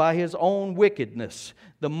fall by his own wickedness.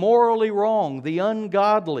 The morally wrong, the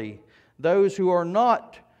ungodly, those who are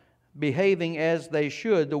not behaving as they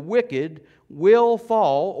should, the wicked will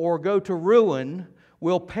fall or go to ruin,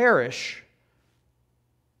 will perish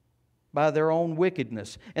by their own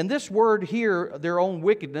wickedness. And this word here, their own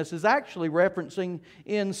wickedness, is actually referencing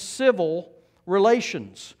in civil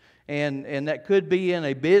relations. And that could be in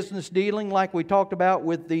a business dealing like we talked about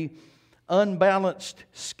with the unbalanced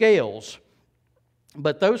scales.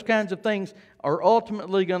 But those kinds of things are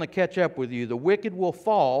ultimately going to catch up with you. The wicked will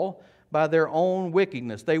fall by their own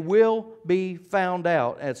wickedness. They will be found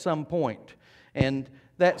out at some point. And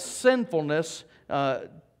that sinfulness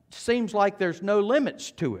seems like there's no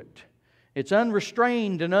limits to it. It's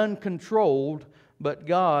unrestrained and uncontrolled, but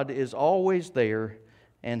God is always there,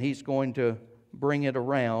 and He's going to bring it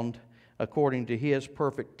around according to His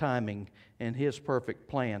perfect timing and His perfect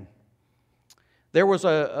plan. There was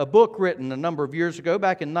a book written a number of years ago,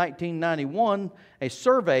 back in 1991, a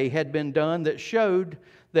survey had been done that showed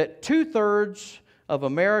that 2/3 of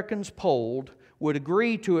Americans polled would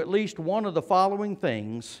agree to at least one of the following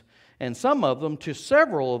things, and some of them to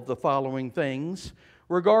several of the following things,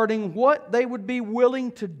 regarding what they would be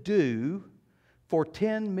willing to do for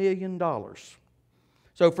 $10 million.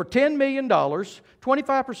 So for $10 million,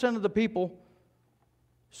 25% of the people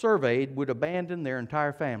surveyed would abandon their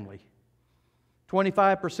entire family.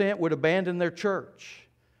 25% would abandon their church.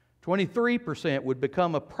 23% would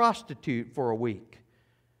become a prostitute for a week.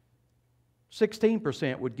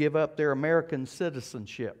 16% would give up their American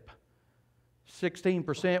citizenship.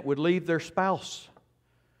 16% would leave their spouse.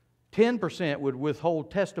 10% would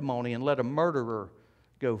withhold testimony and let a murderer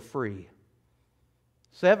go free.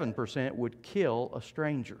 7% would kill a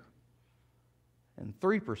stranger. And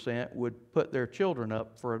 3% would put their children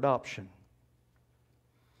up for adoption.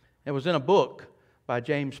 It was in a book by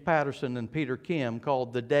James Patterson and Peter Kim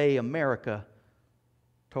called The Day America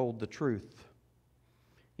Told the Truth.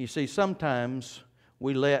 You see, sometimes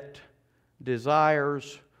we let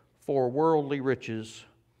desires for worldly riches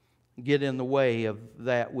get in the way of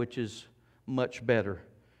that which is much better,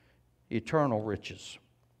 eternal riches.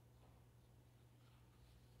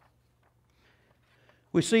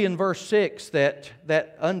 We see in verse 6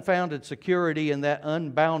 that unfounded security and that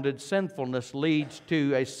unbounded sinfulness leads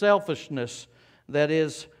to a selfishness that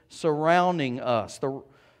is surrounding us.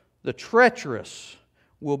 The treacherous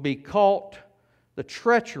will be caught. The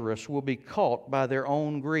treacherous will be caught by their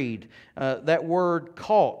own greed. That word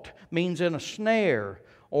 "caught" means in a snare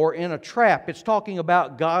or in a trap. It's talking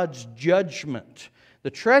about God's judgment.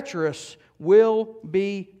 The treacherous will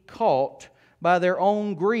be caught by their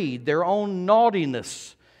own greed, their own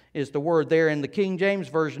naughtiness is the word there. In the King James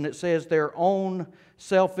Version it says their own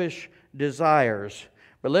selfish desires.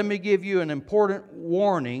 But let me give you an important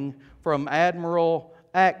warning from Admiral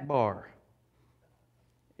Akbar.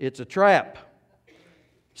 It's a trap.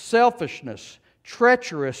 Selfishness,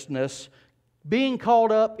 treacherousness, being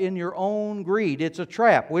caught up in your own greed. It's a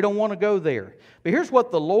trap. We don't want to go there. But here's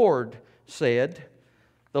what the Lord said.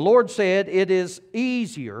 The Lord said, it is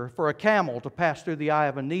easier for a camel to pass through the eye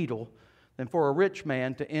of a needle than for a rich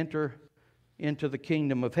man to enter into the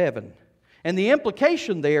kingdom of heaven. And the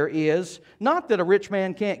implication there is not that a rich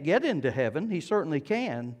man can't get into heaven. He certainly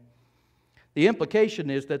can. The implication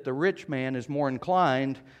is that the rich man is more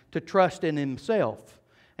inclined to trust in himself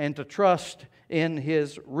and to trust in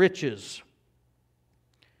his riches.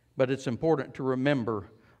 But it's important to remember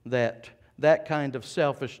that that kind of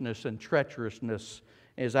selfishness and treacherousness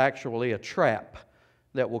is actually a trap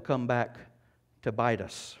that will come back to bite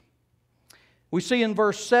us. We see in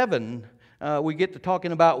verse 7, we get to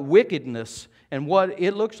talking about wickedness and what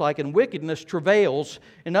it looks like. And wickedness travails.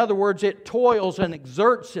 In other words, it toils and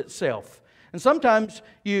exerts itself. And sometimes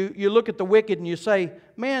you look at the wicked and you say,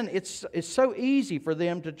 man, it's so easy for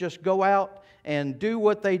them to just go out and do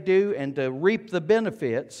what they do and to reap the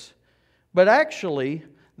benefits. But actually,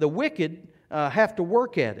 the wicked have to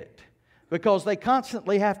work at it because they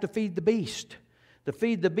constantly have to feed the beast. To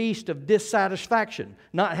feed the beast of dissatisfaction,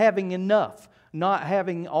 not having enough, not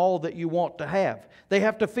having all that you want to have. They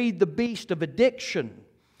have to feed the beast of addiction.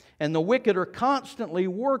 And the wicked are constantly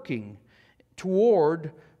working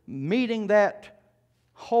toward meeting that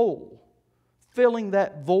hole, filling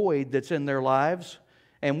that void that's in their lives.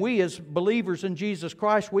 And we as believers in Jesus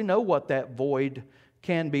Christ, we know what that void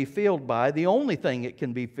can be filled by. The only thing it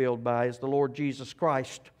can be filled by is the Lord Jesus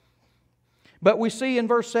Christ. But we see in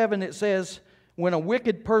verse 7 it says, when a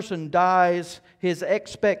wicked person dies, his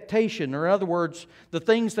expectation, or in other words, the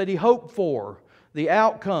things that he hoped for, the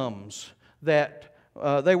outcomes that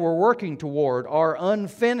they were working toward are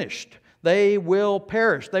unfinished. They will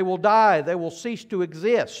perish. They will die. They will cease to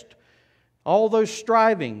exist. All those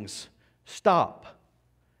strivings stop.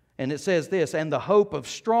 And it says this, and the hope of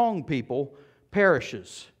strong people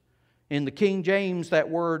perishes. In the King James, that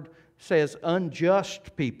word says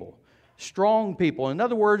unjust people. Strong people. In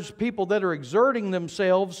other words, people that are exerting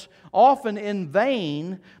themselves often in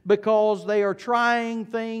vain because they are trying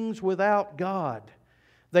things without God.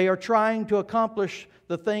 They are trying to accomplish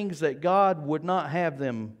the things that God would not have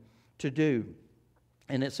them to do.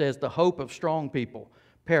 And it says the hope of strong people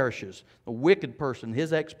perishes. The wicked person,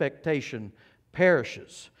 his expectation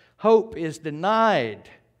perishes. Hope is denied.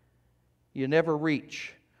 You never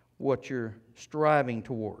reach what you're striving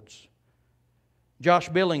towards. Josh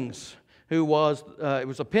Billings, who was, it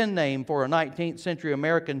was a pen name for a 19th century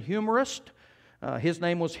American humorist. His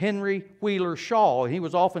name was Henry Wheeler Shaw. He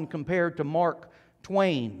was often compared to Mark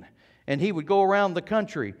Twain. And he would go around the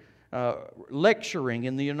country lecturing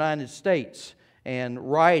in the United States and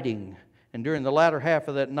writing. And during the latter half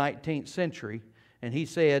of that 19th century, and he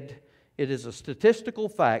said, it is a statistical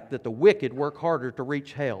fact that the wicked work harder to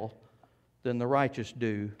reach hell than the righteous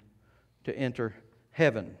do to enter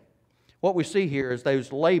heaven. What we see here is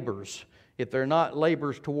those labors, if they're not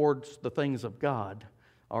labors towards the things of God,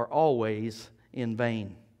 are always in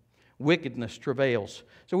vain. Wickedness travails.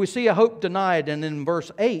 So we see a hope denied, and in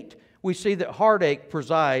verse 8, we see that heartache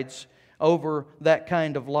presides over that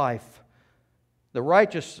kind of life. The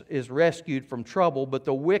righteous is rescued from trouble, but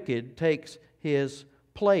the wicked takes his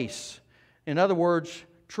place. In other words,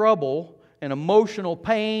 trouble and emotional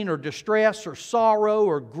pain or distress or sorrow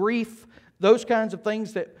or grief, those kinds of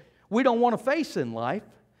things that we don't want to face in life,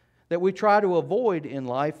 that we try to avoid in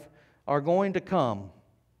life, are going to come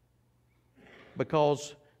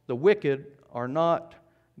because the wicked are not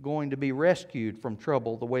going to be rescued from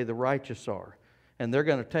trouble the way the righteous are. And they're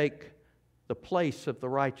going to take the place of the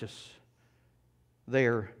righteous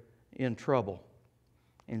there in trouble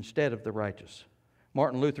instead of the righteous.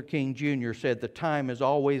 Martin Luther King Jr. said, the time is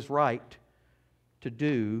always right to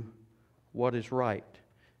do what is right.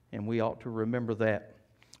 And we ought to remember that.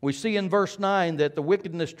 We see in verse 9 that the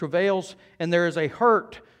wickedness travails and there is a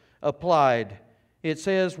hurt applied. It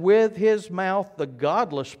says, with his mouth the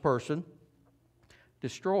godless person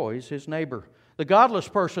destroys his neighbor. The godless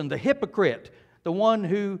person, the hypocrite, the one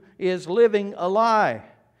who is living a lie,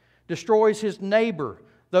 destroys his neighbor,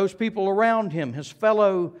 those people around him, his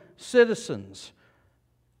fellow citizens.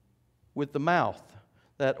 With the mouth,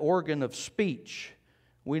 that organ of speech,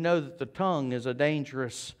 we know that the tongue is a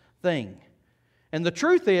dangerous thing. And the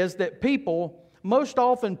truth is that people most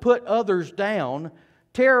often put others down,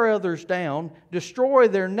 tear others down, destroy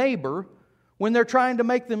their neighbor when they're trying to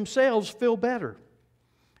make themselves feel better.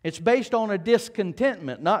 It's based on a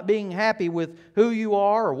discontentment, not being happy with who you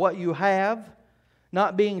are or what you have,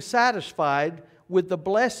 not being satisfied with the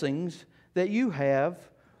blessings that you have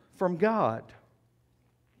from God.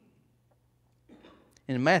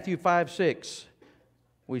 In Matthew 5:6,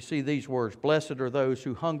 we see these words, blessed are those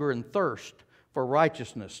who hunger and thirst for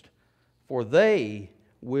righteousness, for they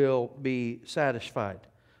will be satisfied.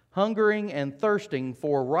 Hungering and thirsting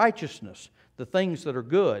for righteousness, the things that are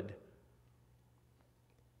good,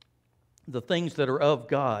 the things that are of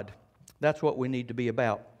God. That's what we need to be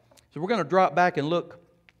about. So we're going to drop back and look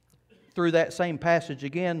through that same passage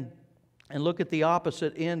again and look at the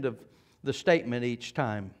opposite end of the statement each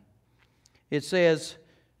time. It says,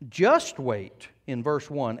 just weight, in verse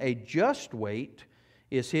 1, a just weight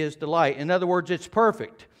is His delight. In other words, it's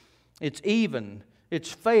perfect, it's even,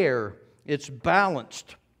 it's fair, it's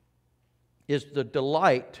balanced, is the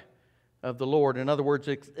delight of the Lord. In other words,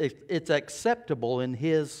 it's acceptable in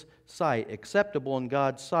His sight, acceptable in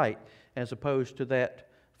God's sight, as opposed to that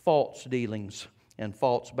false dealings and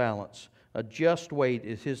false balance. A just weight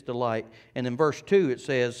is His delight. And in verse 2 it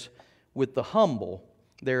says, with the humble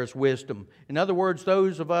there is wisdom. In other words,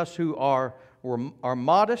 those of us who are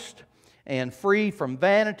modest and free from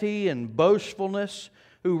vanity and boastfulness,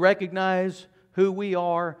 who recognize who we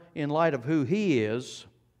are in light of who He is,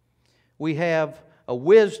 we have a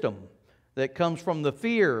wisdom that comes from the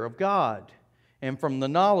fear of God and from the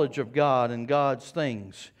knowledge of God and God's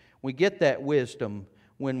things. We get that wisdom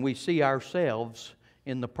when we see ourselves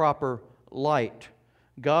in the proper light.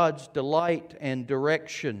 God's delight and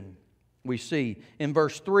direction we see. In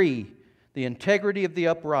verse 3, the integrity of the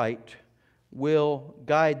upright will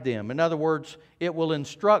guide them. In other words, it will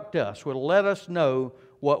instruct us, will let us know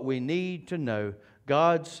what we need to know.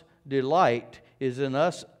 God's delight is in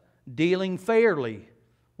us dealing fairly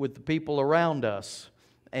with the people around us,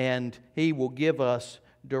 and He will give us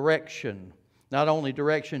direction. Not only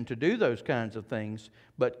direction to do those kinds of things,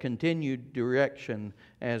 but continued direction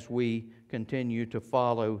as we continue to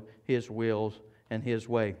follow His will and His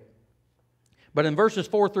way. But in verses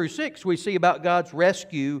 4 through 6, we see about God's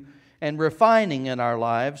rescue and refining in our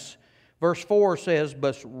lives. Verse 4 says,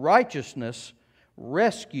 but righteousness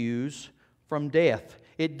rescues from death.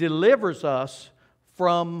 It delivers us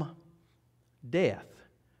from death.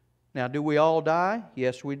 Now, do we all die?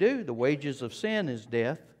 Yes, we do. The wages of sin is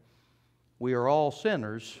death. We are all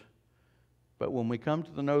sinners. But when we come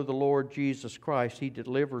to know the Lord Jesus Christ, He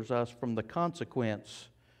delivers us from the consequence.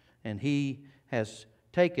 And He has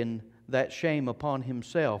taken that shame upon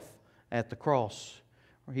Himself at the cross.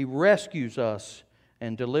 He rescues us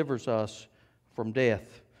and delivers us from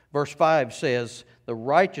death. Verse 5 says, the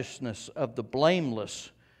righteousness of the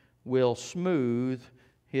blameless will smooth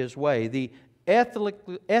his way. The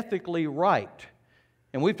ethically right.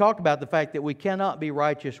 And we've talked about the fact that we cannot be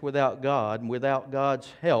righteous without God and without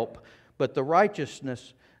God's help. But the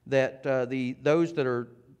righteousness that those that are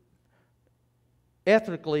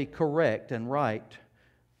ethically correct and right,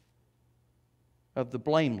 of the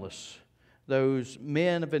blameless, those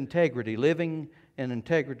men of integrity, living in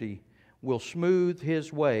integrity, will smooth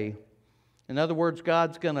his way. In other words,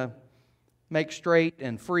 God's going to make straight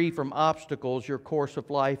and free from obstacles your course of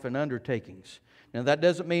life and undertakings. Now, that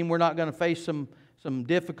doesn't mean we're not going to face some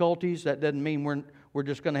difficulties. That doesn't mean we're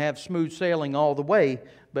just going to have smooth sailing all the way.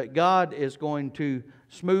 But God is going to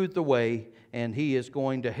smooth the way, and He is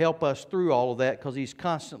going to help us through all of that because He's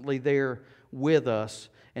constantly there with us.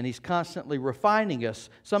 And He's constantly refining us,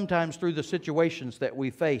 sometimes through the situations that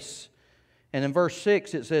we face. And in verse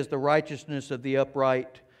 6 it says, the righteousness of the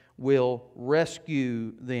upright will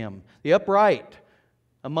rescue them. The upright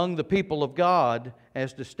among the people of God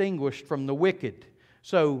as distinguished from the wicked.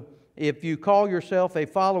 So if you call yourself a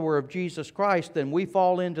follower of Jesus Christ, then we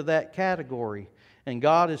fall into that category. And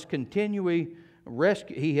God is continually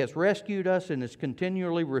He has rescued us and is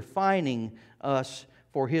continually refining us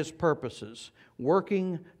for His purposes,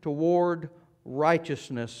 working toward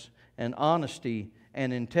righteousness and honesty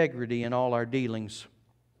and integrity in all our dealings.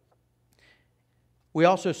 We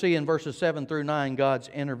also see in verses 7 through 9 God's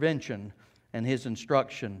intervention and His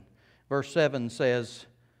instruction. Verse 7 says,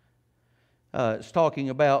 it's talking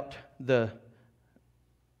about the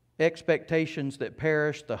expectations that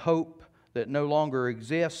perish, the hope that no longer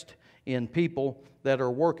exist in people that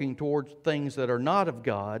are working towards things that are not of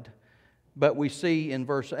God. But we see in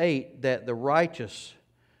verse 8 that the righteous,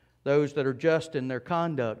 those that are just in their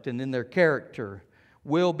conduct and in their character,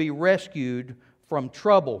 will be rescued from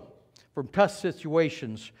trouble, from tough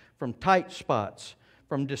situations, from tight spots,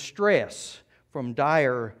 from distress, from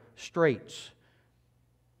dire straits.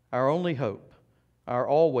 Our only hope, our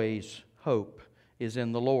always hope, is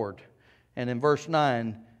in the Lord. And in verse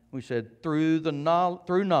 9, we said, through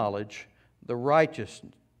knowledge, the righteous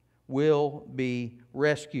will be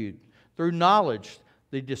rescued. Through knowledge,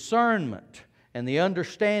 the discernment and the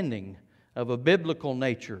understanding of a biblical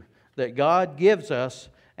nature that God gives us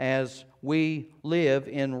as we live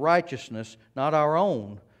in righteousness, not our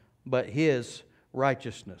own, but His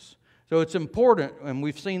righteousness. So it's important, and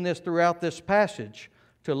we've seen this throughout this passage,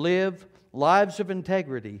 to live lives of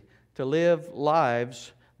integrity, to live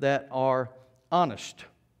lives that are honest.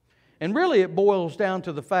 And really it boils down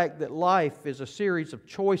to the fact that life is a series of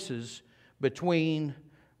choices between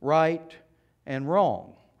right and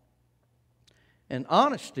wrong. And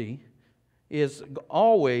honesty is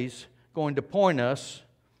always going to point us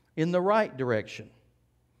in the right direction.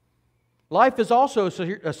 Life is also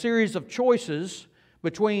a series of choices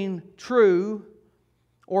between true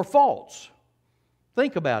or false.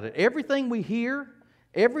 Think about it. Everything we hear,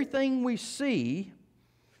 everything we see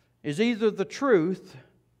is either the truth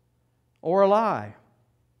or a lie.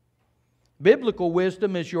 Biblical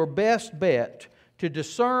wisdom is your best bet to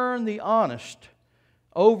discern the honest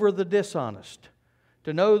over the dishonest,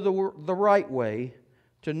 to know the right way,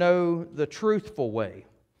 to know the truthful way.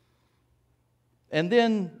 And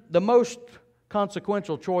then the most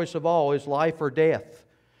consequential choice of all is life or death.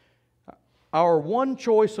 Our one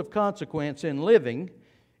choice of consequence in living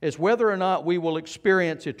is whether or not we will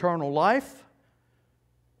experience eternal life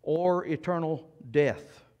or eternal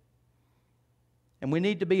death. And we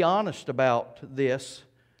need to be honest about this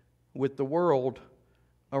with the world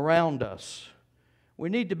around us. We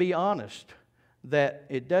need to be honest that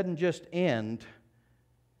it doesn't just end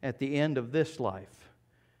at the end of this life,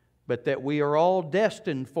 but that we are all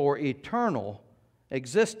destined for eternal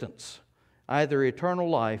existence, either eternal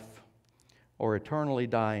life or eternally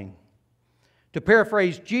dying. To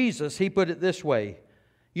paraphrase Jesus, He put it this way: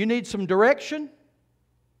 you need some direction?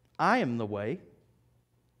 I am the way.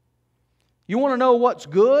 You want to know what's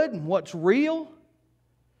good and what's real?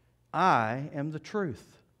 I am the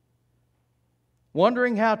truth.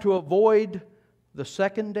 Wondering how to avoid the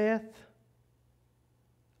second death?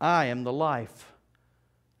 I am the life.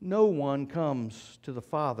 No one comes to the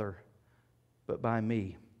Father but by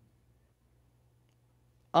me.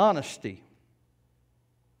 Honesty.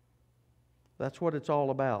 That's what it's all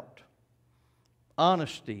about.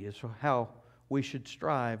 Honesty is how we should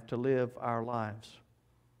strive to live our lives.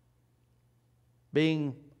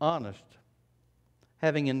 Being honest,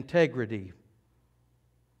 having integrity,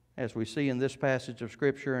 as we see in this passage of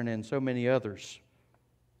Scripture and in so many others,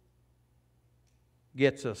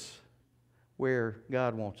 gets us where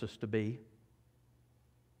God wants us to be.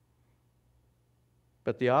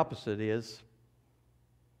 But the opposite is,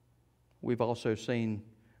 we've also seen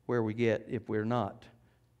where we get if we're not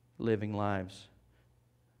living lives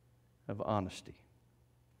of honesty.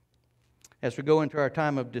 As we go into our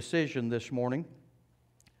time of decision this morning,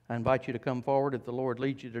 I invite you to come forward if the Lord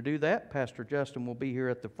leads you to do that. Pastor Justin will be here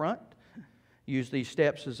at the front. Use these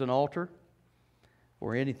steps as an altar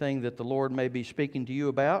or anything that the Lord may be speaking to you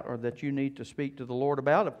about or that you need to speak to the Lord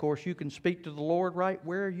about. Of course, you can speak to the Lord right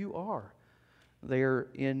where you are, there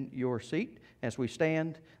in your seat. As we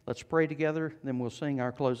stand, let's pray together, then we'll sing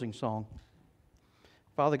our closing song.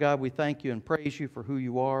 Father God, we thank you and praise you for who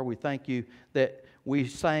you are. We thank you that we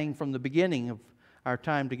sang from the beginning of our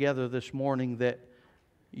time together this morning that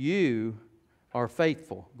you are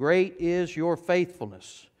faithful. Great is your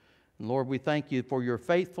faithfulness. And Lord, we thank you for your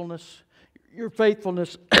faithfulness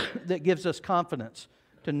that gives us confidence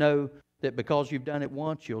to know that because you've done it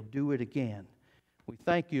once, you'll do it again. We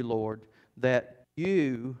thank you, Lord, that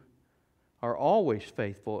you are always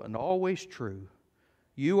faithful and always true.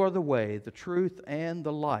 You are the way, the truth, and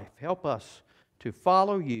the life. Help us to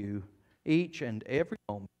follow you each and every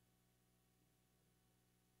moment.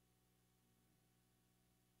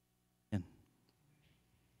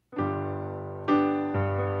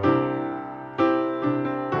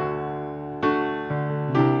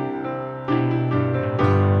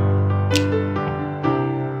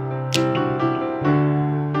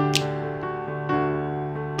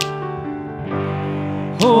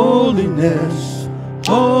 Holiness,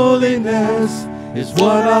 holiness is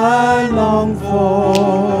what I long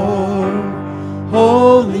for.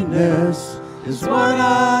 Holiness is what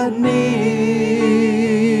I need.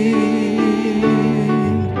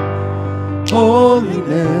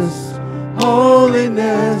 Holiness,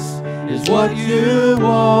 holiness is what you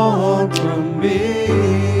want from me.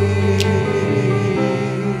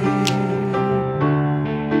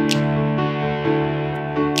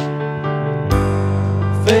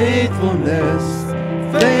 Faithfulness,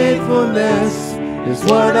 faithfulness is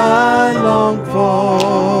what I long for.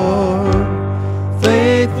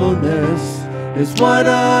 Faithfulness is what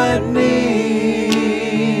I need.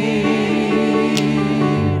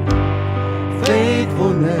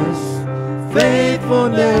 Faithfulness,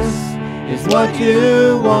 faithfulness is what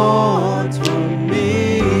you want from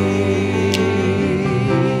me.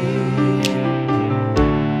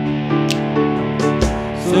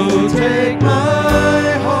 So take my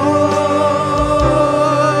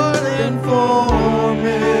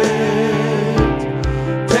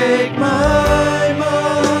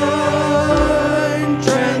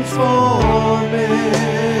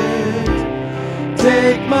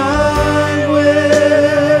take my will,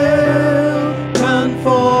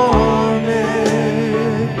 conform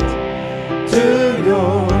it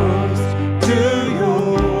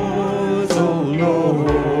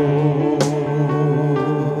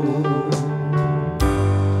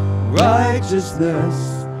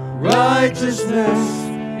righteousness, righteousness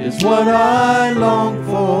is what I long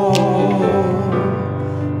for.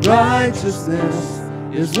 Righteousness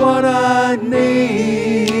is what I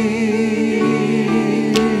need.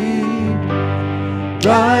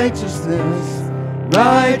 Righteousness,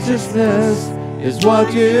 righteousness is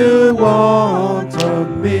what you want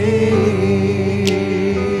of me.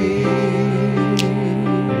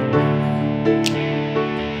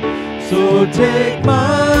 So take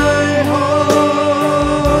my heart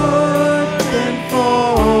and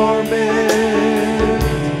form it.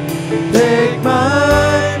 Take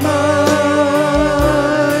my mind,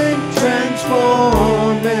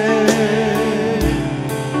 transform it.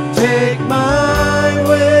 Take my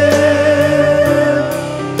will,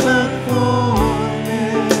 conform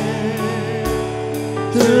it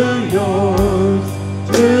to yours,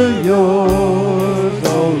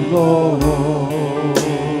 oh Lord.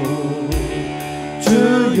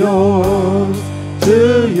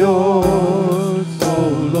 To yours, oh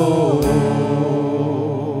Lord.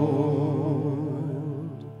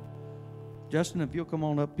 Justin, if you'll come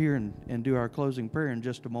on up here and do our closing prayer in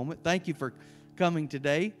just a moment. Thank you for coming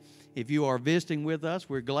today. If you are visiting with us,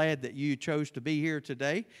 we're glad that you chose to be here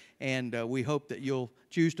today, and we hope that you'll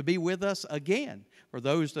choose to be with us again. For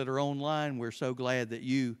those that are online, we're so glad that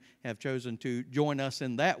you have chosen to join us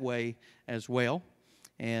in that way as well.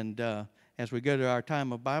 And as we go to our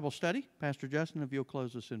time of Bible study, Pastor Justin, if you'll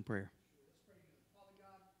close us in prayer. Father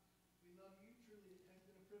God, we love you. Truly, it has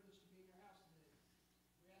been a privilege to be in your house today.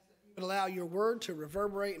 We ask that you would allow your word to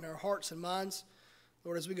reverberate in our hearts and minds.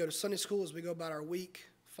 Lord, as we go to Sunday school, as we go about our week,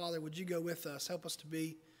 Father, would you go with us? Help us to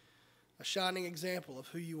be a shining example of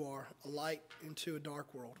who you are, a light into a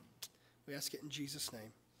dark world. We ask it in Jesus'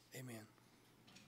 name. Amen.